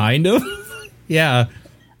what? Kind of. Yeah.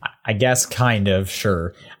 I guess kind of,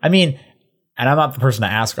 sure. I mean, and I'm not the person to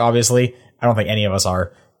ask, obviously. I don't think any of us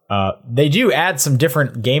are. They do add some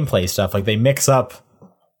different gameplay stuff. Like, they mix up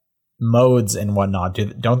modes and whatnot,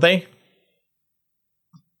 don't they?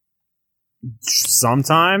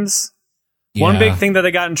 Sometimes. Yeah. One big thing that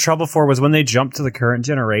they got in trouble for was when they jumped to the current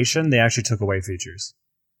generation, they actually took away features.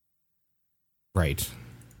 Right.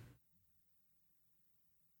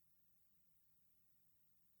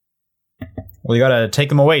 Well, you got to take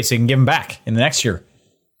them away so you can give them back in the next year.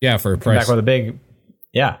 Yeah, for a price. Back with a big,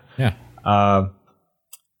 yeah.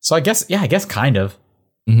 So I guess kind of.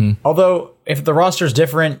 Mm-hmm. Although, if the roster's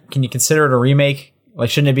different, can you consider it a remake?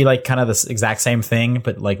 Like, shouldn't it be like kind of the exact same thing,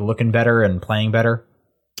 but like looking better and playing better?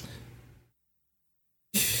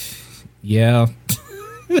 Yeah.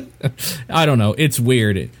 I don't know. It's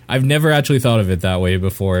weird. I've never actually thought of it that way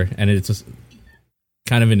before, and it's just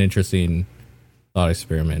kind of an interesting thought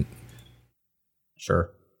experiment.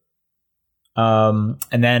 Sure. And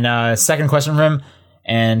then second question from him,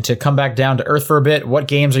 and to come back down to earth for a bit, what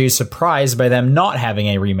games are you surprised by them not having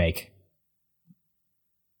a remake?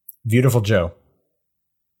 Beautiful Joe.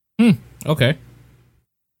 Okay.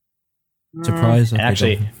 Surprised. And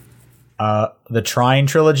actually, the Trine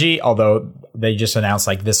trilogy, although they just announced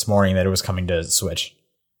like this morning that it was coming to Switch.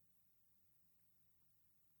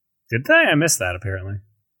 Did they? I missed that, apparently.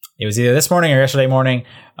 It was either this morning or yesterday morning.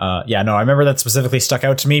 I remember that specifically stuck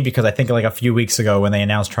out to me because I think like a few weeks ago when they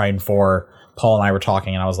announced Trine 4, Paul and I were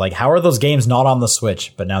talking and I was like, how are those games not on the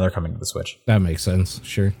Switch? But now they're coming to the Switch. That makes sense.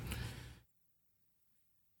 Sure.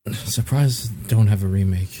 Surprised don't have a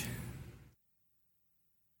remake.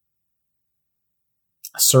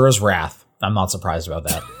 Sura's Wrath. I'm not surprised about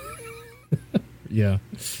that. Yeah.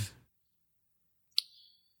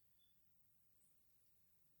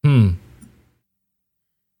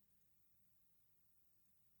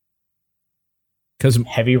 Because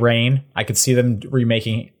Heavy Rain, I could see them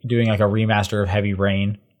doing like a remaster of Heavy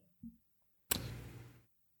Rain.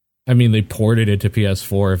 I mean, they ported it to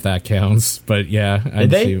PS4 if that counts, but yeah,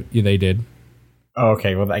 did they? Yeah, they did. Oh,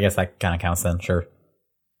 okay, well, I guess that kind of counts then. Sure.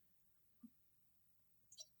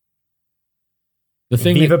 The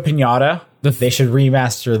thing, Viva Pinata, they should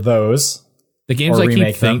remaster those. The games I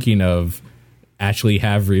keep thinking of actually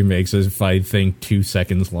have remakes if I think 2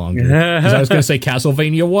 seconds longer. Because I was going to say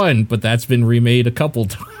Castlevania 1, but that's been remade a couple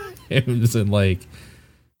times. And like,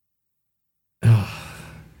 I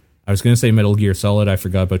was going to say Metal Gear Solid. I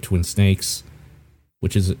forgot about Twin Snakes,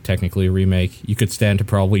 which is technically a remake. You could stand to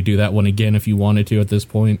probably do that one again if you wanted to at this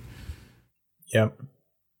point. Yep.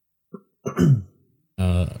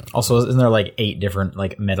 Also, isn't there like 8 different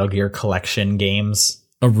like Metal Gear collection games?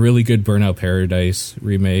 A really good Burnout Paradise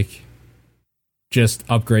remake. Just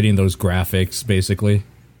upgrading those graphics, basically.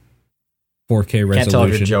 4K resolution. Can't tell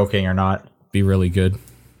if you're joking or not. Be really good.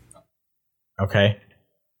 Okay.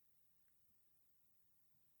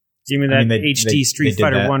 Do you mean that HD Street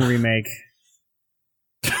Fighter 1 remake?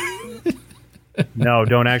 No,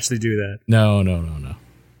 don't actually do that. No.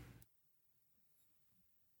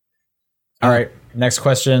 All right. Next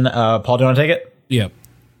question. Paul, do you want to take it? Yep.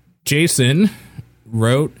 Jason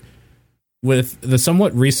wrote, with the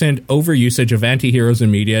somewhat recent overusage of anti-heroes in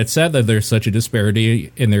media, it's sad that there's such a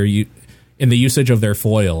disparity in the usage of their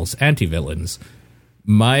foils, anti-villains.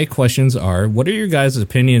 My questions are, what are your guys'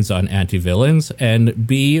 opinions on anti-villains? And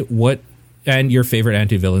B, and your favorite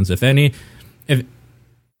anti-villains, if any?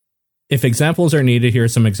 If examples are needed, here are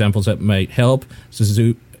some examples that might help.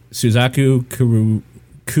 Suzaku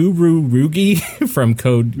Kururugi from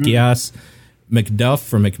Code Geass, Macduff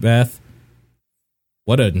from Macbeth.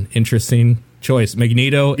 What an interesting choice.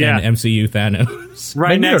 Magneto and MCU Thanos.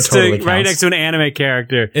 Right next to an anime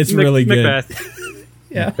character. It's really good. Macbeth.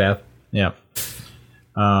 Macbeth. Yeah.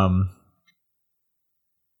 I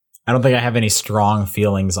don't think I have any strong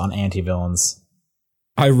feelings on anti-villains.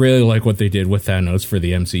 I really like what they did with Thanos for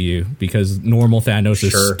the MCU, because normal Thanos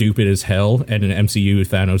is stupid as hell, and an MCU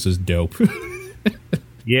Thanos is dope.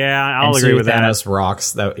 Yeah, I'll agree with that. Thanos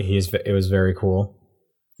rocks. It was very cool.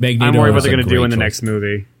 Magneto, I'm worried what they're going to do in the next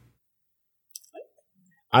movie.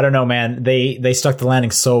 I don't know, man. They stuck the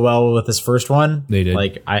landing so well with this first one. They did.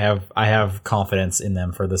 Like, I have confidence in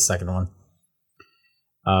them for the second one.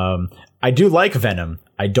 I do like Venom.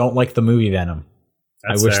 I don't like the movie Venom.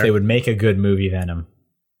 I wish they would make a good movie Venom.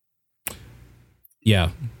 Yeah.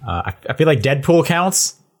 I feel like Deadpool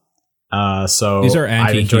counts. So these are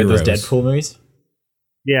I've enjoyed those Deadpool movies.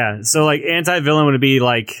 Yeah, so like anti-villain would be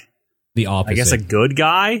like the opposite. I guess a good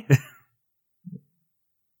guy.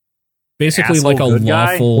 Basically, like a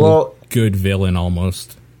lawful good villain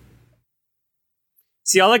almost.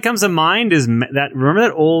 See, all that comes to mind is that. Remember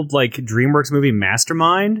that old like DreamWorks movie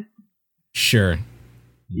Mastermind? Sure.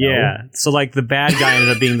 Yeah. So like the bad guy ended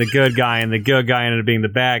up being the good guy, and the good guy ended up being the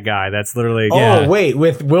bad guy. That's literally. Wait,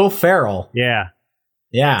 with Will Ferrell. Yeah.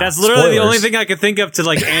 Yeah. That's literally the only thing I could think of to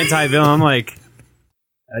like anti-villain. I'm like,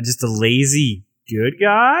 just a lazy good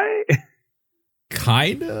guy.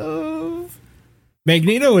 Kind of.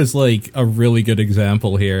 Magneto is like a really good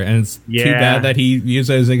example here, and it's too bad that he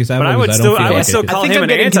used it as an example. But I would still call him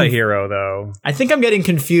an anti-hero, though. I think I'm getting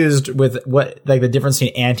confused with what like the difference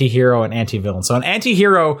between anti-hero and anti-villain. So an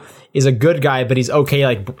anti-hero is a good guy, but he's okay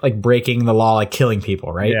like breaking the law, like killing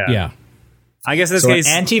people, right? Yeah. I guess in this case,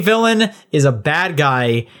 an anti-villain is a bad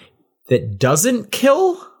guy that doesn't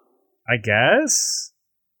kill. I guess.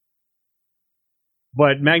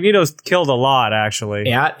 But Magneto's killed a lot, actually.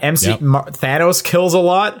 Yeah, Thanos kills a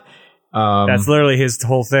lot. That's literally his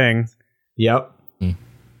whole thing. Yep.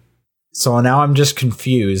 So now I'm just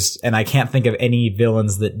confused, and I can't think of any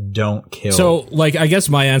villains that don't kill. So, like, I guess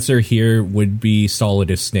my answer here would be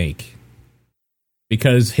Solidus Snake.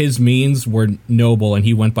 Because his means were noble, and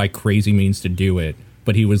he went by crazy means to do it,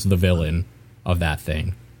 but he was the villain of that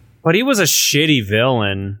thing. But he was a shitty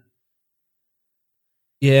villain.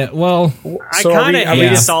 Yeah, well, I kind of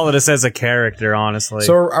hate Solidus as a character, honestly.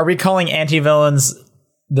 So are we calling anti-villains,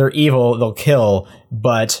 they're evil, they'll kill,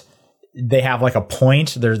 but they have like a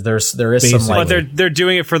point? There is basically some like... But they're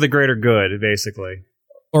doing it for the greater good, basically.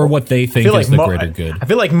 Or what they think is the greater good. I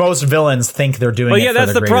feel like most villains think they're doing it for the greater good. Well, yeah,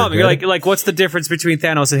 that's the problem. You're like, what's the difference between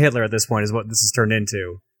Thanos and Hitler at this point is what this has turned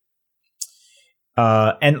into.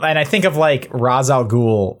 And I think of like Ra's al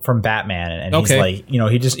Ghul from Batman, and he's like,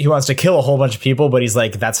 he wants to kill a whole bunch of people, but he's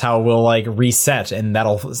like, that's how we'll like reset, and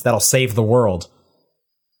that'll save the world.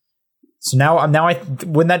 So now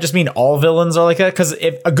wouldn't that just mean all villains are like that? Because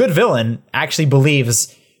if a good villain actually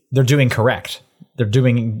believes they're doing correct, they're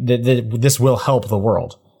doing this will help the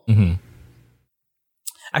world. Mm-hmm.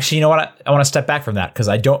 Actually, you know what? I want to step back from that because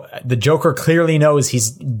the Joker clearly knows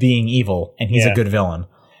he's being evil and he's a good villain.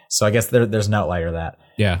 So I guess there's an outlier to that.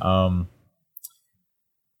 Yeah.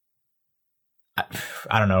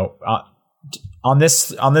 I don't know. On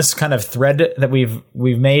this kind of thread that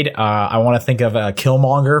we've made, I want to think of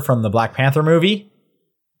Killmonger from the Black Panther movie.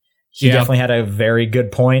 He definitely had a very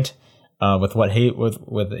good point with what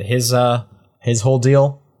with his whole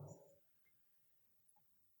deal.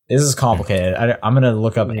 This is complicated. I'm going to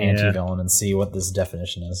look up anti-villain and see what this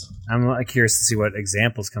definition is. I'm curious to see what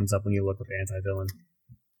examples comes up when you look up anti-villain.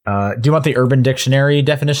 Do you want the Urban Dictionary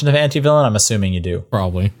definition of anti-villain? I'm assuming you do.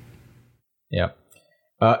 Probably. Yeah.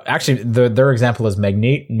 Actually, their example is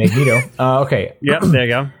Magneto. Okay. Yep, there you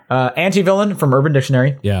go. Anti-villain from Urban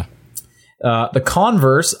Dictionary. Yeah. The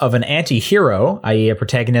converse of an anti-hero, i.e. a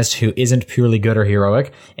protagonist who isn't purely good or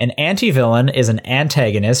heroic. An anti-villain is an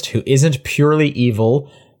antagonist who isn't purely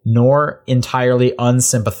evil nor entirely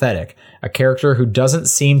unsympathetic. A character who doesn't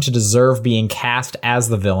seem to deserve being cast as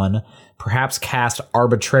the villain, perhaps cast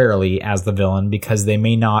arbitrarily as the villain because they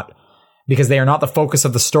are not the focus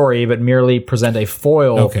of the story, but merely present a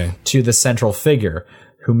foil to the central figure,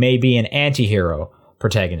 who may be an anti-hero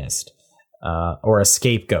protagonist or a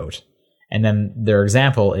scapegoat. And then their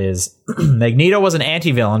example is Magneto was an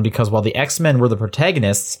anti-villain because while the X-Men were the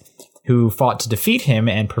protagonists who fought to defeat him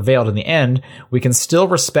and prevailed in the end, we can still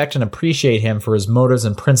respect and appreciate him for his motives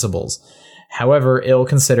and principles, however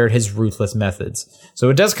ill-considered his ruthless methods. So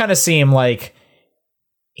it does kind of seem like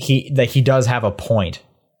he does have a point.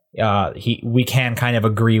 We can kind of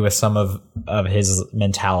agree with some of his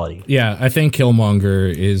mentality. Yeah, I think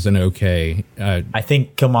Killmonger is an okay. I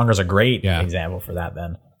think Killmonger's a great example for that.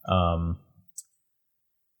 Then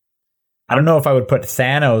I don't know if I would put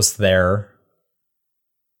Thanos there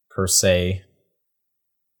per se,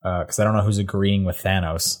 because I don't know who's agreeing with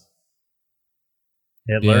Thanos.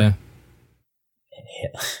 Hitler.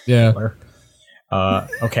 Yeah. Hitler.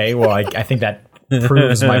 Okay, well, I think that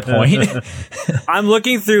proves my point. I'm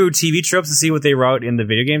looking through TV tropes to see what they wrote in the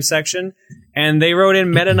video game section, and they wrote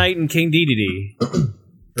in Meta Knight and King Dedede,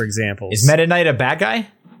 for example. Is Meta Knight a bad guy?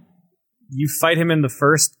 You fight him in the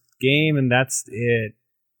first game, and that's it,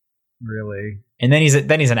 really. And then he's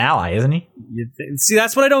an ally, isn't he? See,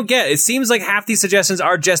 that's what I don't get. It seems like half these suggestions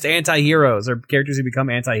are just anti-heroes, or characters who become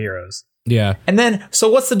anti-heroes. Yeah. And then, so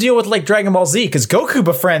what's the deal with like Dragon Ball Z? Because Goku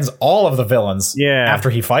befriends all of the villains after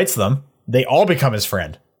he fights them. They all become his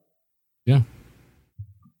friend. Yeah.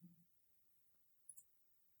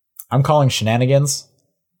 I'm calling shenanigans.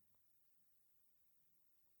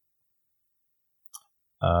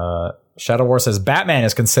 Shadow War says Batman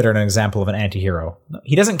is considered an example of an anti-hero. No,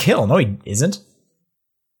 he doesn't kill. No, he isn't.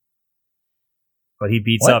 But he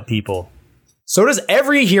beats up people. So does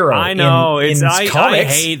every hero. I know. I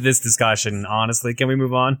hate this discussion, honestly. Can we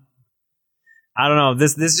move on? I don't know.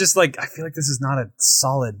 This just like, I feel like this is not a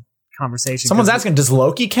solid conversation. Someone's asking, does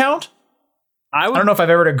Loki count? I don't know if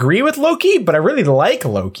I've ever agreed with Loki, but I really like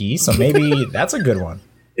Loki, so maybe that's a good one.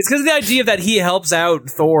 It's because of the idea that he helps out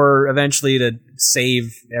Thor eventually to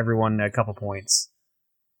save everyone a couple points.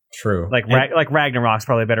 True. Like Ragnarok's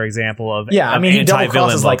probably a better example of I mean, he double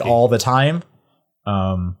crosses Loki. like all the time.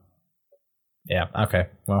 Yeah, okay.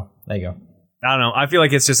 Well, there you go. I don't know. I feel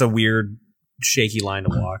like it's just a weird, shaky line to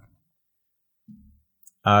walk.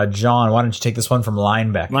 John, why don't you take this one from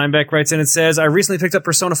Linebeck? Linebeck writes in and says, I recently picked up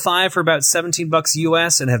Persona 5 for about $17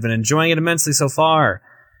 US and have been enjoying it immensely so far.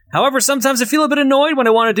 However, sometimes I feel a bit annoyed when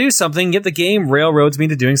I want to do something, yet the game railroads me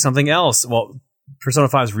into doing something else. Well, Persona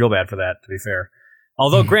 5 is real bad for that, to be fair.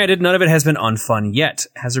 Although, granted, none of it has been unfun yet.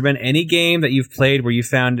 Has there been any game that you've played where you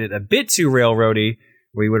found it a bit too railroady,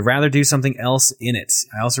 where you would rather do something else in it?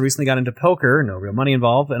 I also recently got into poker, no real money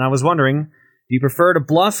involved, and I was wondering, do you prefer to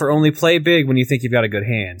bluff or only play big when you think you've got a good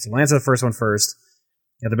hand? So we'll answer the first one first.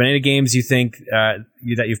 Have there been any games you think that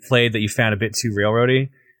you've played that you found a bit too railroady?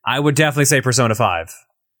 I would definitely say Persona 5.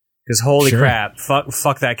 Because holy crap,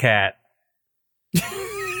 fuck that cat.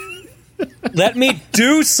 Let me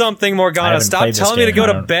do something, Morgana. Stop telling me to go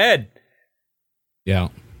to bed. Yeah.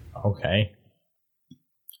 Okay.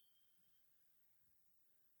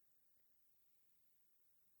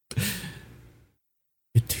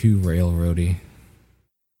 Too railroady.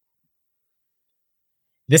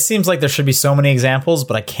 This seems like there should be so many examples,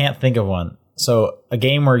 but I can't think of one. So a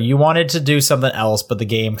game where you wanted to do something else, but the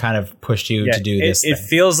game kind of pushed you to do this thing. It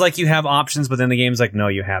feels like you have options, but then the game's like, no,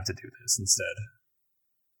 you have to do this instead.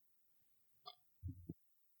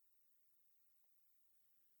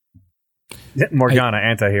 Morgana,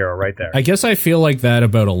 anti-hero, right there. I guess I feel like that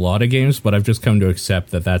about a lot of games, but I've just come to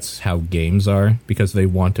accept that that's how games are, because they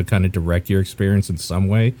want to kind of direct your experience in some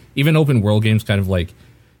way. Even open world games kind of like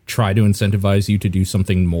try to incentivize you to do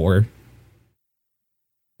something more.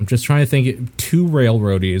 I'm just trying to think. Too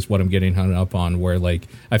railroady is what I'm getting hung up on, where like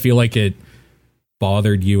I feel like it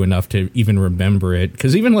bothered you enough to even remember it.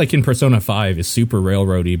 Because even like in Persona 5 is super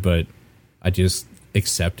railroady, but I just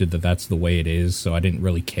accepted that that's the way it is, so I didn't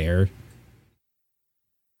really care.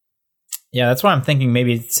 Yeah, that's why I'm thinking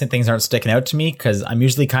maybe things aren't sticking out to me, because I'm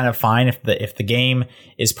usually kind of fine if the game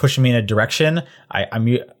is pushing me in a direction. I'm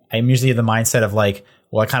usually in the mindset of like,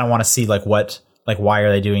 well, I kind of want to see like why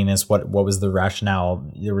are they doing this? What was the rationale?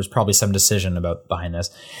 There was probably some decision behind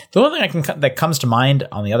this. The only thing that comes to mind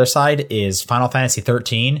on the other side is Final Fantasy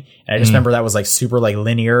 13, and I just remember that was like super like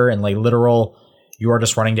linear and like literal. You are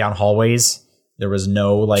just running down hallways. There was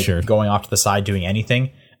no like going off to the side doing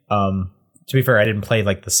anything. To be fair, I didn't play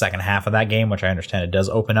like the second half of that game, which I understand it does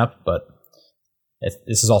open up, but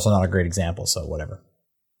this is also not a great example, so whatever.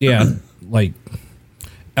 Yeah, like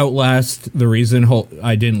Outlast, the reason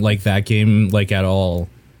I didn't like that game like at all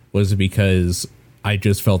was because I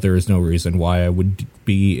just felt there was no reason why I would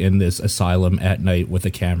be in this asylum at night with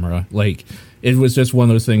a camera. Like, it was just one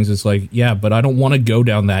of those things. It's like, yeah, but I don't want to go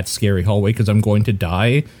down that scary hallway because I'm going to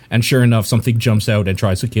die. And sure enough, something jumps out and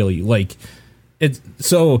tries to kill you. Like, it's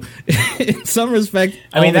so in some respect,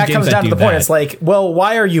 I mean, that comes down to the point. It's like, well,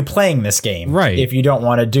 why are you playing this game, right, if you don't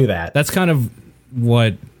want to do that? That's kind of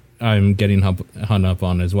what I'm getting hung up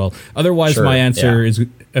on as well. Otherwise, my answer is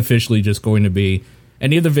officially just going to be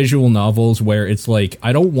any of the visual novels where it's like,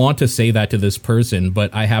 I don't want to say that to this person,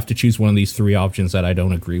 but I have to choose one of these three options that I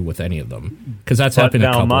don't agree with any of them. Because that's happened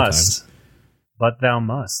a couple of times. But thou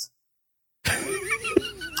must.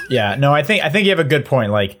 Yeah, no, I think you have a good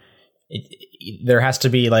point. Like, there has to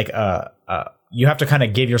be like you have to kind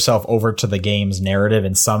of give yourself over to the game's narrative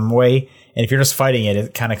in some way. And if you're just fighting it,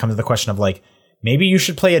 it kind of comes to the question of like, maybe you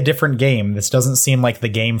should play a different game. This doesn't seem like the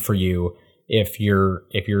game for you if you're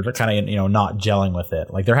kind of, you know, not gelling with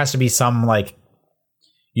it. Like, there has to be some, like,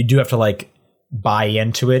 you do have to like buy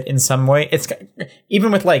into it in some way. It's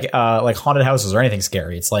even with like haunted houses or anything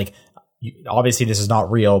scary. It's like, obviously this is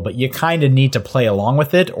not real, but you kind of need to play along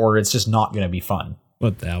with it or it's just not going to be fun.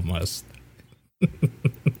 But thou must.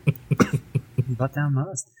 But thou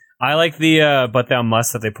must. I like the but thou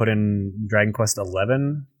must that they put in Dragon Quest XI,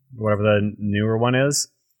 whatever the newer one is.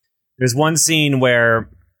 There's one scene where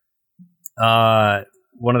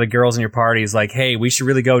one of the girls in your party is like, hey, we should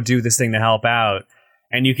really go do this thing to help out.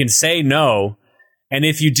 And you can say no. And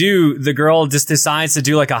if you do, the girl just decides to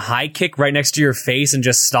do like a high kick right next to your face and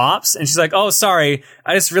just stops. And she's like, oh, sorry,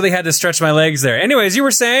 I just really had to stretch my legs there. Anyways, you were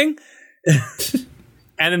saying?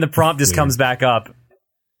 And then the prompt just comes back up.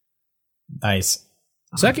 Nice.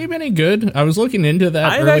 Is that game any good? I was looking into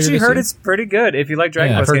that. I've actually heard it's pretty good. If you like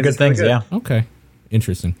Dragon Quest, I've heard good things. Yeah. Okay.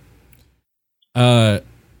 Interesting.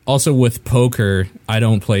 Also with poker, I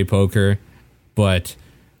don't play poker, but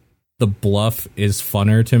the bluff is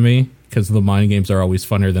funner to me because the mind games are always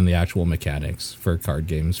funner than the actual mechanics for card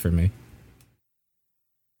games for me.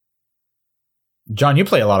 John, you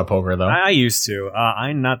play a lot of poker though. I used to.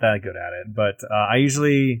 I'm not that good at it, but I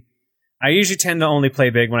usually tend to only play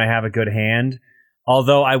big when I have a good hand.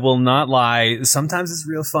 Although I will not lie, sometimes it's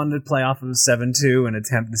real fun to play off of a 7-2 and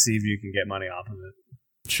attempt to see if you can get money off of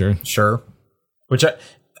it. Sure. Which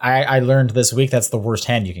I learned this week, that's the worst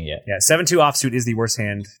hand you can get. Yeah, 7-2 offsuit is the worst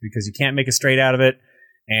hand because you can't make a straight out of it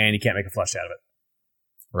and you can't make a flush out of it.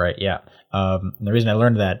 Right, yeah. The reason I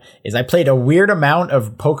learned that is I played a weird amount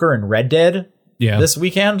of poker in Red Dead this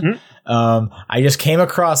weekend. Mm-hmm. I just came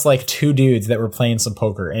across like two dudes that were playing some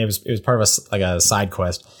poker, and it was part of a side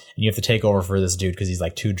quest, and you have to take over for this dude because he's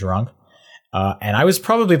like too drunk. And I was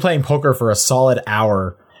probably playing poker for a solid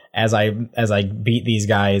hour as I beat these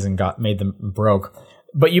guys and made them broke.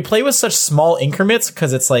 But you play with such small increments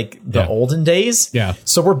because it's like the olden days. Yeah.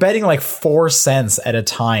 So we're betting like 4 cents at a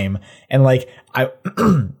time, and like I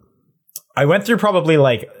went through probably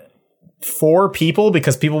like 4 people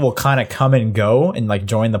because people will kind of come and go and like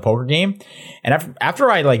join the poker game. And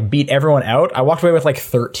after I like beat everyone out, I walked away with like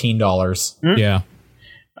 $13. Yeah.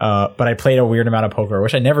 But I played a weird amount of poker,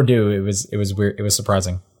 which I never do. It was weird. It was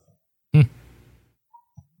surprising.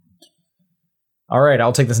 All right,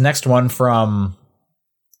 I'll take this next one from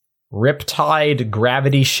Riptide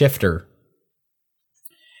Gravity Shifter.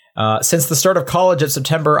 Since the start of college at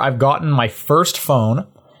September, I've gotten my first phone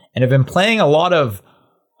and have been playing a lot of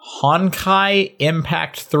Honkai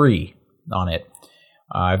Impact 3 on it.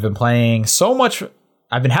 I've been having so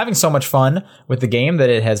much fun with the game that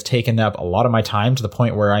it has taken up a lot of my time to the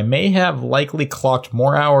point where I may have likely clocked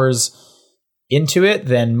more hours into it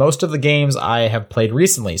than most of the games I have played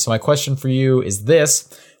recently. So my question for you is this: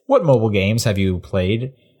 what mobile games have you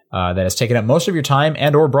played that has taken up most of your time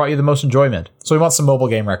and or brought you the most enjoyment? So we want some mobile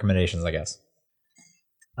game recommendations, I guess.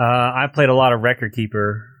 I played a lot of Record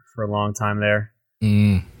Keeper for a long time there.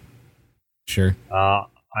 Sure.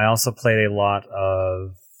 I also played a lot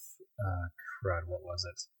of what was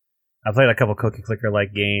it? I played a couple cookie clicker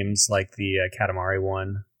like games, like the Katamari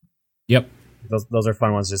one. Yep. Those are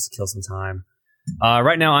fun ones just to kill some time.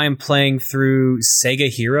 Right now, I am playing through Sega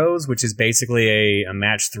Heroes, which is basically a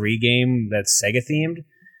match 3 game that's Sega themed.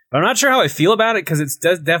 But I'm not sure how I feel about it because it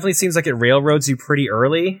definitely seems like it railroads you pretty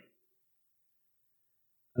early.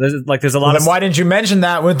 There's a lot of. Then why didn't you mention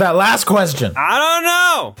that with that last question? I don't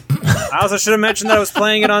know. I also should have mentioned that I was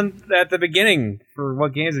playing it at the beginning. For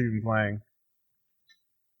what games have you been playing?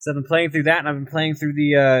 So I've been playing through that, and I've been playing through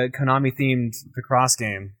the Konami themed The Cross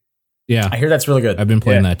game. Yeah, I hear that's really good. I've been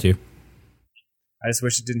playing that too. I just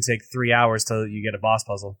wish it didn't take 3 hours till you get a boss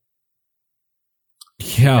puzzle.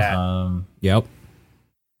 Yeah. Yep.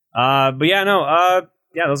 But yeah, no.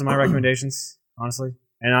 Yeah, those are my recommendations. Honestly.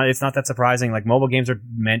 And it's not that surprising. Like, mobile games are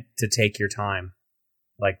meant to take your time,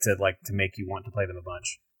 to make you want to play them a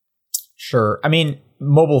bunch. Sure. I mean,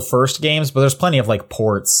 mobile first games, but there's plenty of like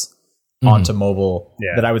ports onto mobile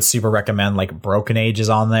that I would super recommend. Like Broken Age is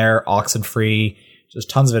on there, Oxenfree. There's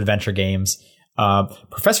tons of adventure games.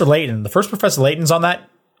 Professor Layton, the first Professor Layton's on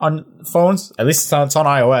phones. At least it's on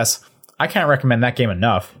iOS. I can't recommend that game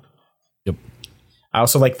enough. Yep. I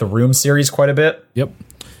also like the Room series quite a bit. Yep.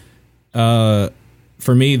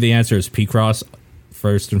 For me, the answer is Picross,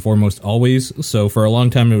 first and foremost, always. So for a long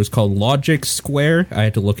time, it was called Logic Square. I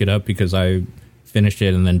had to look it up because I finished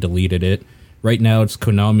it and then deleted it. Right now, it's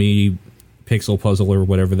Konami Pixel Puzzle or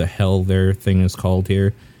whatever the hell their thing is called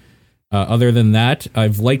here. Other than that,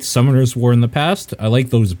 I've liked Summoner's War in the past. I like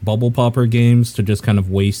those bubble popper games to just kind of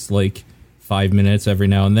waste like 5 minutes every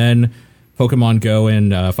now and then. Pokemon Go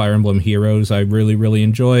and Fire Emblem Heroes I really, really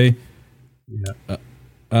enjoy.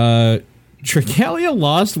 Yeah. Trigalia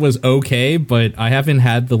Lost was okay, but I haven't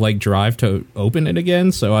had the drive to open it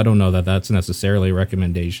again, so I don't know that that's necessarily a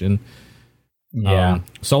recommendation. Yeah.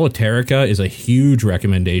 Solitarica is a huge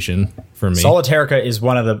recommendation for me. Solitarica is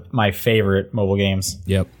one of my favorite mobile games.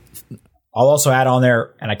 Yep. I'll also add on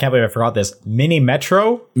there, and I can't believe I forgot this, Mini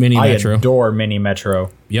Metro. I adore Mini Metro.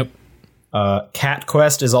 Yep. Cat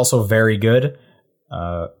Quest is also very good.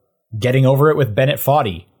 Getting Over It with Bennett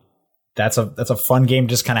Foddy. That's a fun game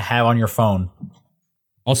to just kind of have on your phone.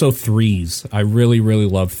 Also Threes. I really, really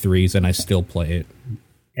love Threes, and I still play it.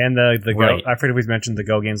 And the Go, I forget if we mentioned the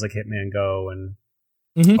Go games like Hitman Go and.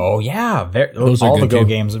 Oh yeah, those all are the Go game.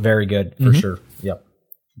 games are very good for sure. Yep.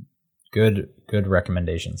 Good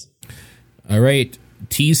recommendations. All right.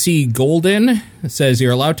 TC Golden says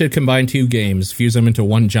you're allowed to combine 2 games, fuse them into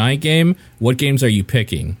one giant game. What games are you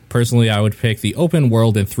picking? Personally, I would pick the open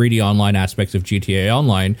world and 3D online aspects of GTA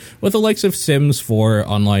Online with the likes of Sims 4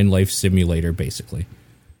 online life simulator, basically.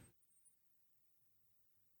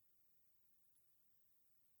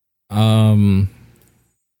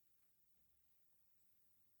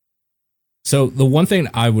 So the one thing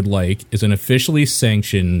I would like is an officially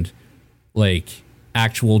sanctioned,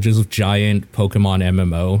 actual just giant Pokemon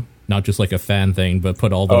MMO, not just like a fan thing, but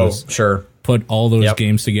put all those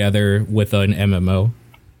games together with an MMO.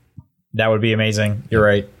 That would be amazing. You're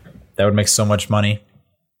right. That would make so much money.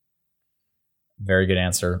 Very good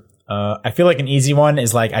answer. I feel like an easy one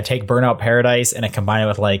is I take Burnout Paradise and I combine it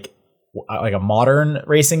with like a modern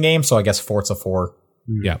racing game. So I guess Forza 4.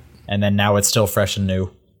 Yeah. And then now it's still fresh and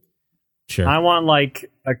new. Sure. I want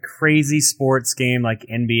a crazy sports game like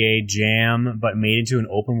NBA Jam, but made into an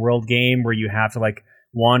open world game where you have to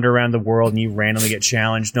wander around the world and you randomly get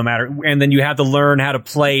challenged and then you have to learn how to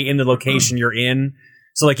play in the location you're in.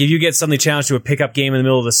 So if you get suddenly challenged to a pickup game in the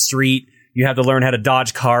middle of the street, you have to learn how to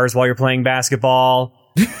dodge cars while you're playing basketball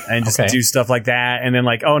and just do stuff like that. And then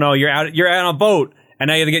oh no, you're out on a boat. And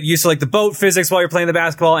now you have to get used to the boat physics while you're playing the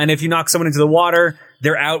basketball. And if you knock someone into the water,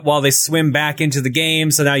 they're out while they swim back into the game.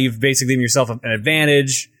 So now you've basically given yourself an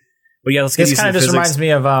advantage. But yeah, let's get used to the physics. This kind of just reminds me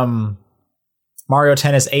of Mario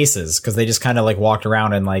Tennis Aces, because they just kind of walked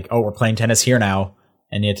around and we're playing tennis here now,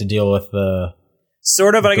 and you have to deal with the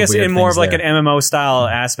sort of. But I guess in more of an MMO style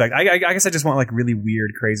aspect. I guess I just want really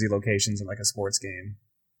weird, crazy locations in a sports game.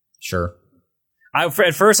 Sure. At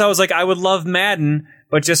first I was I would love Madden,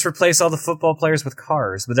 but just replace all the football players with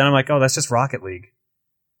cars. But then I'm oh, that's just Rocket League.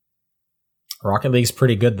 Rocket League's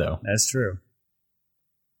pretty good, though. That's true.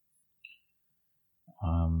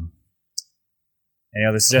 Any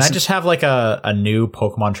other suggestions? Can I just have a new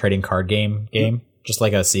Pokemon trading card game? Just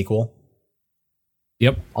a sequel?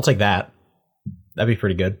 Yep. I'll take that. That'd be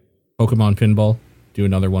pretty good. Pokemon Pinball. Do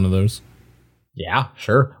another one of those. Yeah,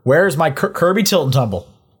 sure. Where's my Kirby Tilt and Tumble?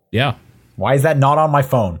 Yeah. Why is that not on my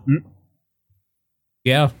phone?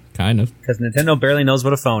 Yeah, kind of. Because Nintendo barely knows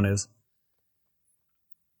what a phone is.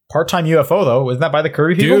 Part-time UFO, though. Isn't that by the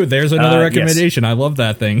Kirby people? Dude, there's another recommendation. Yes. I love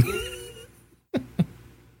that thing.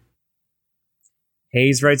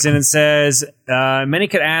 Hayes writes in and says, many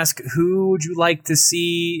could ask, who would you like to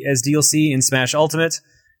see as DLC in Smash Ultimate?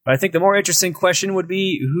 But I think the more interesting question would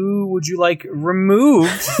be, who would you like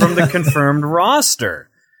removed from the confirmed roster?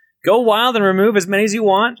 Go wild and remove as many as you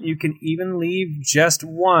want. You can even leave just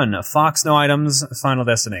one. Fox No Items, Final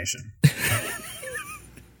Destination.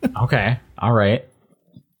 Okay. All right.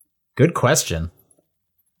 Good question.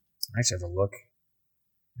 I actually have to look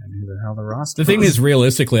at who the hell the roster The thing is,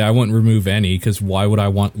 realistically, I wouldn't remove any, because why would I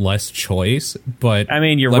want less choice? But I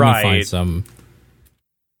mean, you're let right. Me find some.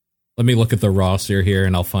 Let me look at the roster here,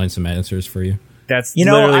 and I'll find some answers for you. That's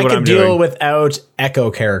I could deal without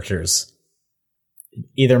Echo characters.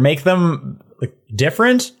 Either make them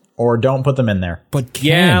different or don't put them in there. But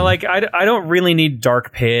yeah, like I don't really need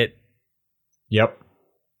Dark Pit. Yep.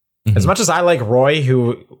 Mm-hmm. As much as I like Roy,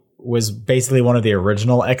 who was basically one of the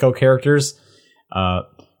original Echo characters,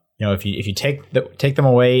 if you take them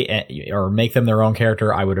away or make them their own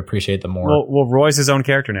character, I would appreciate them more. Well, Roy's his own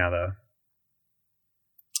character now, though.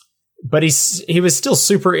 But he was still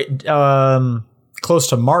super close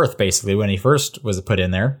to Marth, basically, when he first was put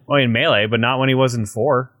in there. Well, in Melee, but not when he was in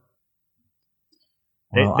 4.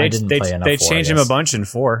 They changed him a bunch in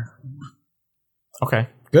 4. Okay,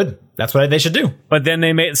 good. That's what they should do. But then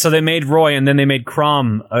they made Roy, and then they made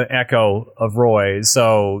Crom an echo of Roy.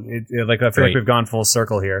 So I feel like we've gone full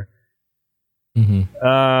circle here. Mm-hmm.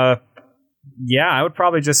 Yeah, I would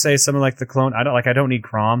probably just say something like the clone. I don't need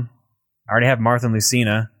Crom. I already have Marth and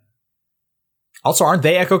Lucina. Also, aren't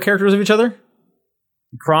they echo characters of each other?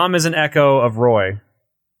 Crom is an echo of Roy,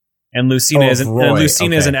 and Lucina is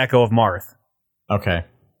an echo of Marth. Okay,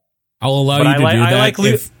 I'll allow you to do that. I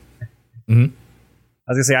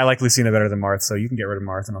was gonna say I like Lucina better than Marth, so you can get rid of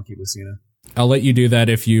Marth, and I'll keep Lucina. I'll let you do that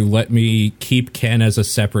if you let me keep Ken as a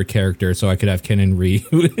separate character, so I could have Ken and Ryu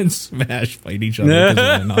and Smash fight each other.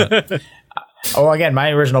 Why not? Oh, again, my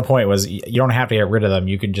original point was you don't have to get rid of them.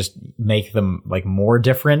 You can just make them like more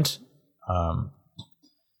different.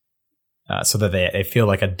 So that they feel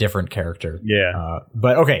like a different character. Yeah.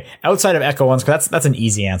 But okay, outside of Echo ones, because that's an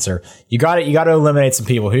easy answer. You got to eliminate some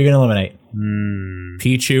people. Who are you going to eliminate?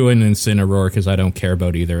 Pichu and Incineroar, because I don't care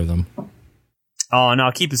about either of them. Oh no,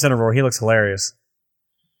 I'll keep Incineroar. He looks hilarious.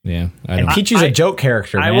 Yeah, and Pichu's a joke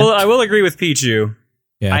character. Man. I will agree with Pichu.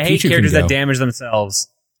 Yeah, I hate characters that damage themselves.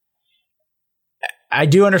 I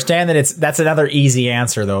do understand that that's another easy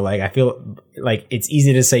answer though. Like I feel like it's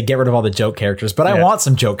easy to say get rid of all the joke characters, but I want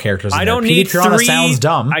some joke characters. I don't need Piranha 3. Sounds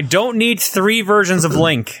dumb. I don't need 3 versions of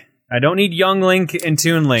Link. I don't need Young Link and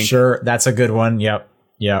Toon Link. Sure, that's a good one. Yep.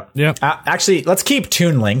 Actually, let's keep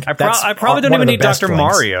Toon Link. I probably don't even need Dr.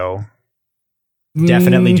 Mario.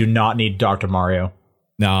 Definitely do not need Dr. Mario.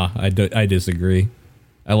 Nah, I disagree.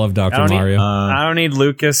 I love Dr. Mario. I don't need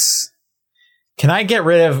Lucas. Can I get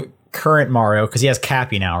rid of current Mario because he has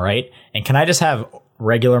Cappy now, right? And can I just have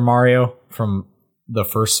regular Mario from the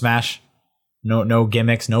first Smash? No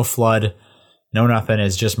gimmicks, no FLUDD, no nothing.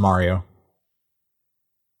 It's just Mario.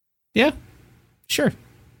 Yeah, sure.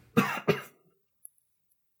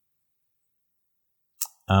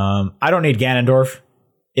 I don't need Ganondorf.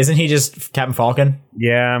 Isn't he just Captain Falcon?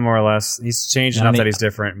 Yeah, more or less. He's changed enough that he's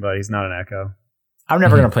different, but he's not an Echo. I'm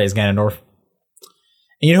never going to play as Ganondorf.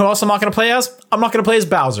 And you know who else I'm not going to play as? I'm not going to play as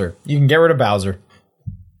Bowser. You can get rid of Bowser.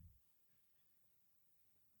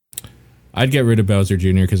 I'd get rid of Bowser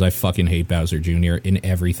Jr. because I fucking hate Bowser Jr. in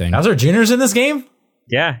everything. Bowser Jr.'s in this game?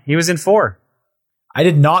 Yeah, he was in 4. I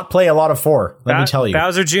did not play a lot of 4, let me tell you.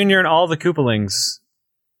 Bowser Jr. and all the Koopalings.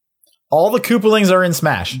 All the Koopalings are in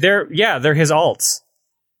Smash. They're his alts.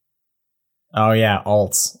 Oh yeah,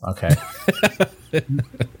 alts. Okay.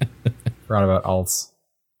 Forgot about alts.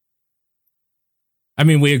 I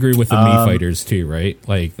mean, we agree with the Mii fighters too, right?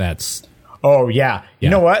 Like that's. Oh yeah. You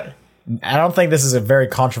know what? I don't think this is a very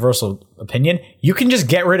controversial opinion. You can just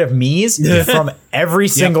get rid of Mii's from every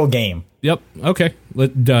single game. Yep. Okay.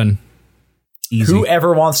 Done. Easy.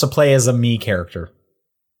 Whoever wants to play as a Mii character.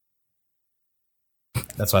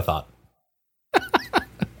 That's what I thought.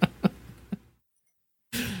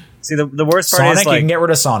 See, the worst part Sonic, is like, you can get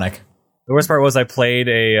rid of Sonic. The worst part was I played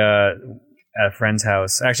at a friend's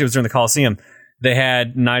house. Actually, it was during the Coliseum. They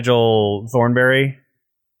had Nigel Thornberry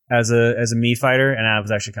as a Mii fighter, and that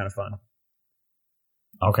was actually kind of fun.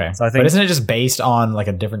 Okay, so I think, but isn't it just based on like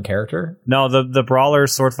a different character? No, the Brawler,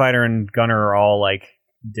 Sword Fighter, and Gunner are all like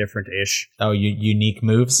different-ish. Oh, unique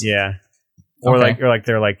moves. Yeah, or like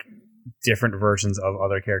they're like different versions of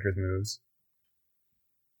other characters' moves.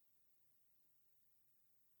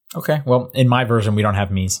 Okay, well, in my version, we don't have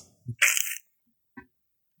Mii's.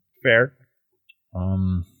 Fair.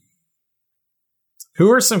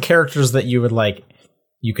 Who are some characters that you would like?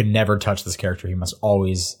 You can never touch this character. He must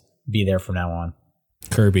always be there from now on.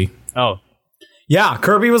 Kirby. Oh, yeah,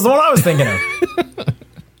 Kirby was the one I was thinking of.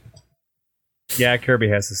 Yeah, Kirby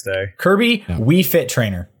has to stay. Kirby, Wii Fit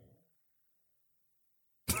trainer.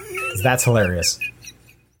 That's hilarious.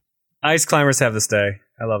 Ice Climbers have to stay.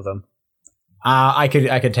 I love them. I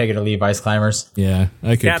could take it or leave Ice Climbers. Yeah,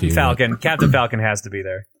 I could. Captain Falcon. Captain Falcon has to be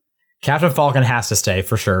there. Captain Falcon has to stay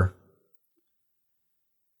for sure.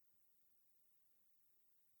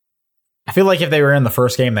 I feel like if they were in the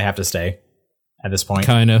first game, they have to stay at this point.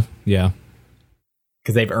 Kinda, yeah.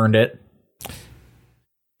 Because they've earned it.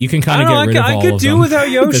 You can kind of get rid of all of them. I could do without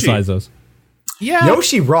Yoshi. Besides those. Yeah.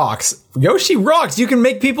 Yoshi rocks. Yoshi rocks. You can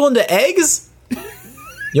make people into eggs?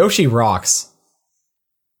 Yoshi rocks.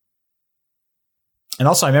 And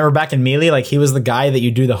also, I remember back in Melee, like he was the guy that you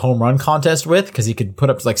do the home run contest with because he could put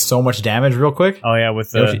up like so much damage real quick. Oh yeah, with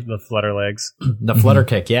the flutter legs, the flutter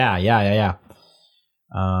kick. Yeah.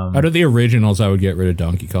 Out of the originals, I would get rid of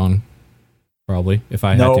Donkey Kong, probably if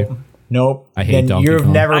I had to. Nope. I hate Donkey Kong. You've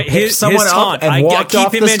never picked someone up and walked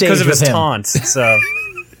off the stage because of his with him. taunts. So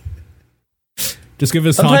just give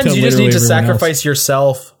his taunt. Sometimes you just need to sacrifice else.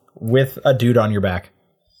 yourself with a dude on your back,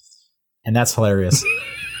 and that's hilarious.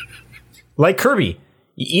 Like Kirby.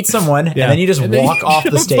 You eat someone, and then you just walk off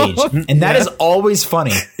the stage. And that is always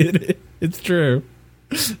funny. It's true.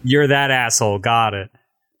 You're that asshole. Got it.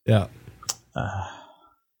 Yeah.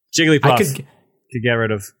 Jigglypuff could get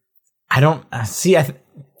rid of. I don't... see,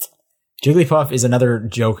 Jigglypuff is another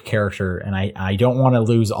joke character, and I don't want to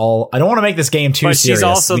lose all... I don't want to make this game too serious. But she's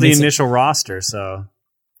also the initial roster, so...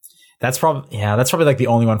 That's probably like the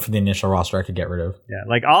only one from the initial roster I could get rid of. Yeah,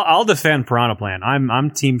 like I'll defend Piranha Plant. I'm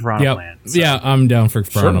Team Piranha Plant. So. Yeah, I'm down for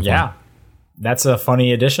Piranha Plant. Yeah, that's a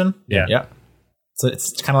funny addition. Yeah. So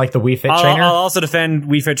it's kind of like the Wii Fit Trainer. I'll also defend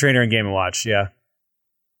Wii Fit Trainer and Game & Watch. Yeah.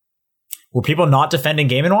 Were people not defending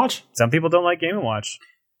Game & Watch? Some people don't like Game & Watch.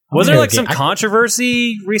 Was there like some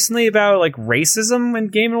controversy recently about like racism in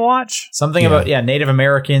Game & Watch? Something about Native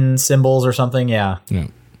American symbols or something. Yeah.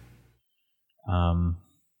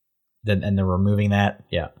 And they're removing that.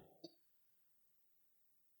 Yeah.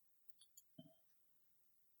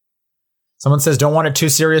 Someone says, "Don't want it too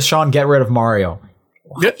serious, Sean. Get rid of Mario."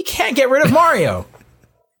 What? You can't get rid of Mario.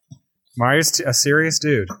 Mario's a serious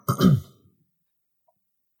dude.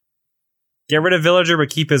 Get rid of Villager, but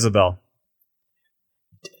keep Isabelle.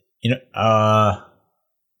 You know, I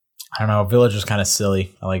don't know. Villager's kind of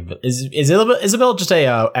silly. I like. Is Isabelle just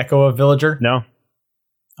a echo of Villager? No.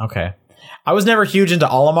 Okay. I was never huge into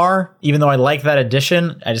Olimar, even though I liked that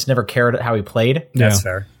addition. I just never cared how he played. That's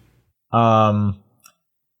fair. And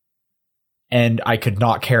I could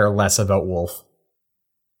not care less about Wolf.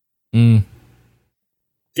 Get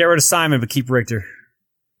rid of Simon, but keep Richter.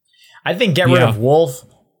 I think get rid of Wolf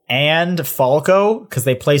and Falco because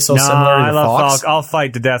they play so similar to I love Fox. Falco. I'll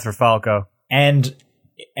fight to death for Falco. And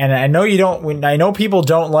I know you don't. I know people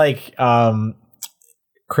don't like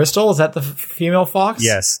Crystal. Is that the female Fox?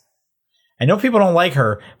 Yes. I know people don't like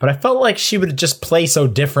her, but I felt like she would just play so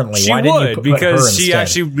differently. Why didn't you put her instead? She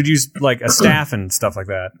actually would use like a staff and stuff like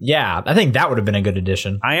that. Yeah, I think that would have been a good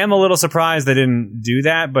addition. I am a little surprised they didn't do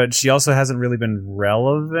that, but she also hasn't really been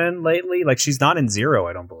relevant lately. Like she's not in Zero,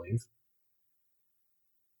 I don't believe.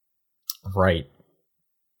 Right.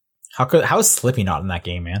 How is Slippy not in that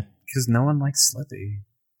game, man? Because no one likes Slippy.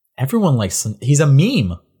 Everyone likes him. He's a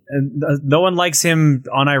meme. And no one likes him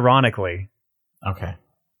unironically. Okay.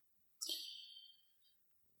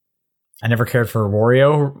 I never cared for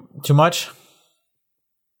Wario too much.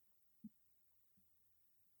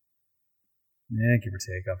 Yeah, give or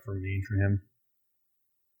take up for me for him.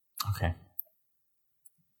 Okay.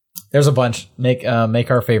 There's a bunch. Make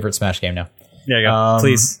our favorite Smash game now. There you go.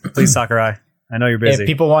 Please, Sakurai. I know you're busy. If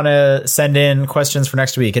people want to send in questions for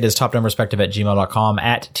next week, it is topdownperspective@gmail.com,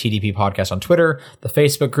 at TDP Podcast on Twitter, the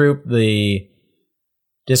Facebook group, the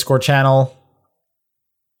Discord channel.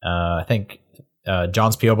 I think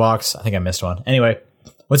John's P.O. Box. I think I missed one. Anyway,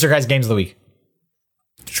 what's your guys' games of the week?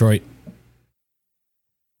 Detroit.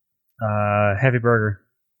 Heavy Burger.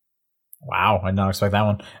 Wow, I did not expect that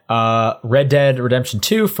one. Red Dead Redemption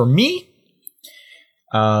 2 for me.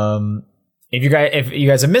 If you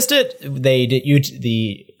guys have missed it,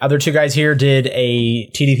 the other two guys here did a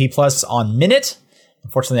TDP Plus on Minute.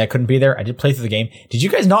 Unfortunately, I couldn't be there. I did play through the game. Did you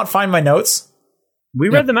guys not find my notes? We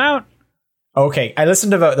read them out. Okay, I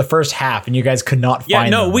listened to about the first half, and you guys could not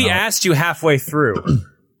find them. We asked you halfway through.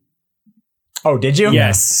 Oh, did you?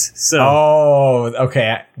 Yes. So. Oh,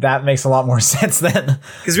 okay. That makes a lot more sense then.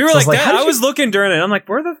 Because we were I was looking during it. I'm like,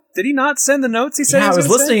 did he not send the notes he said? Yeah, I was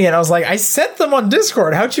listening and I was like, I sent them on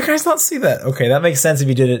Discord. How'd you guys not see that? Okay, that makes sense if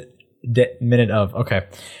you did it minute of. Okay.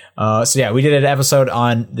 So yeah, we did an episode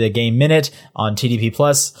on the game Minute on TDP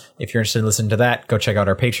Plus. If you're interested in listening to that, go check out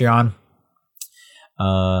our Patreon.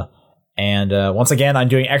 And once again, I'm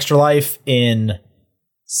doing Extra Life in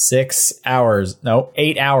 8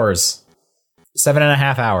 hours.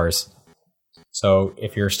 7.5 hours. So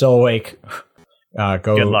if you're still awake,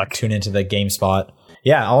 go tune into the GameSpot.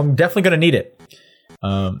 Yeah, I'm definitely going to need it.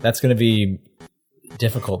 That's going to be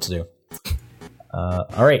difficult to do.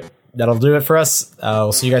 All right, that'll do it for us.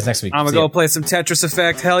 We'll see you guys next week. I'm going to go play some Tetris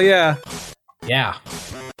Effect. Hell yeah. Yeah.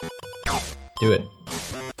 Do it.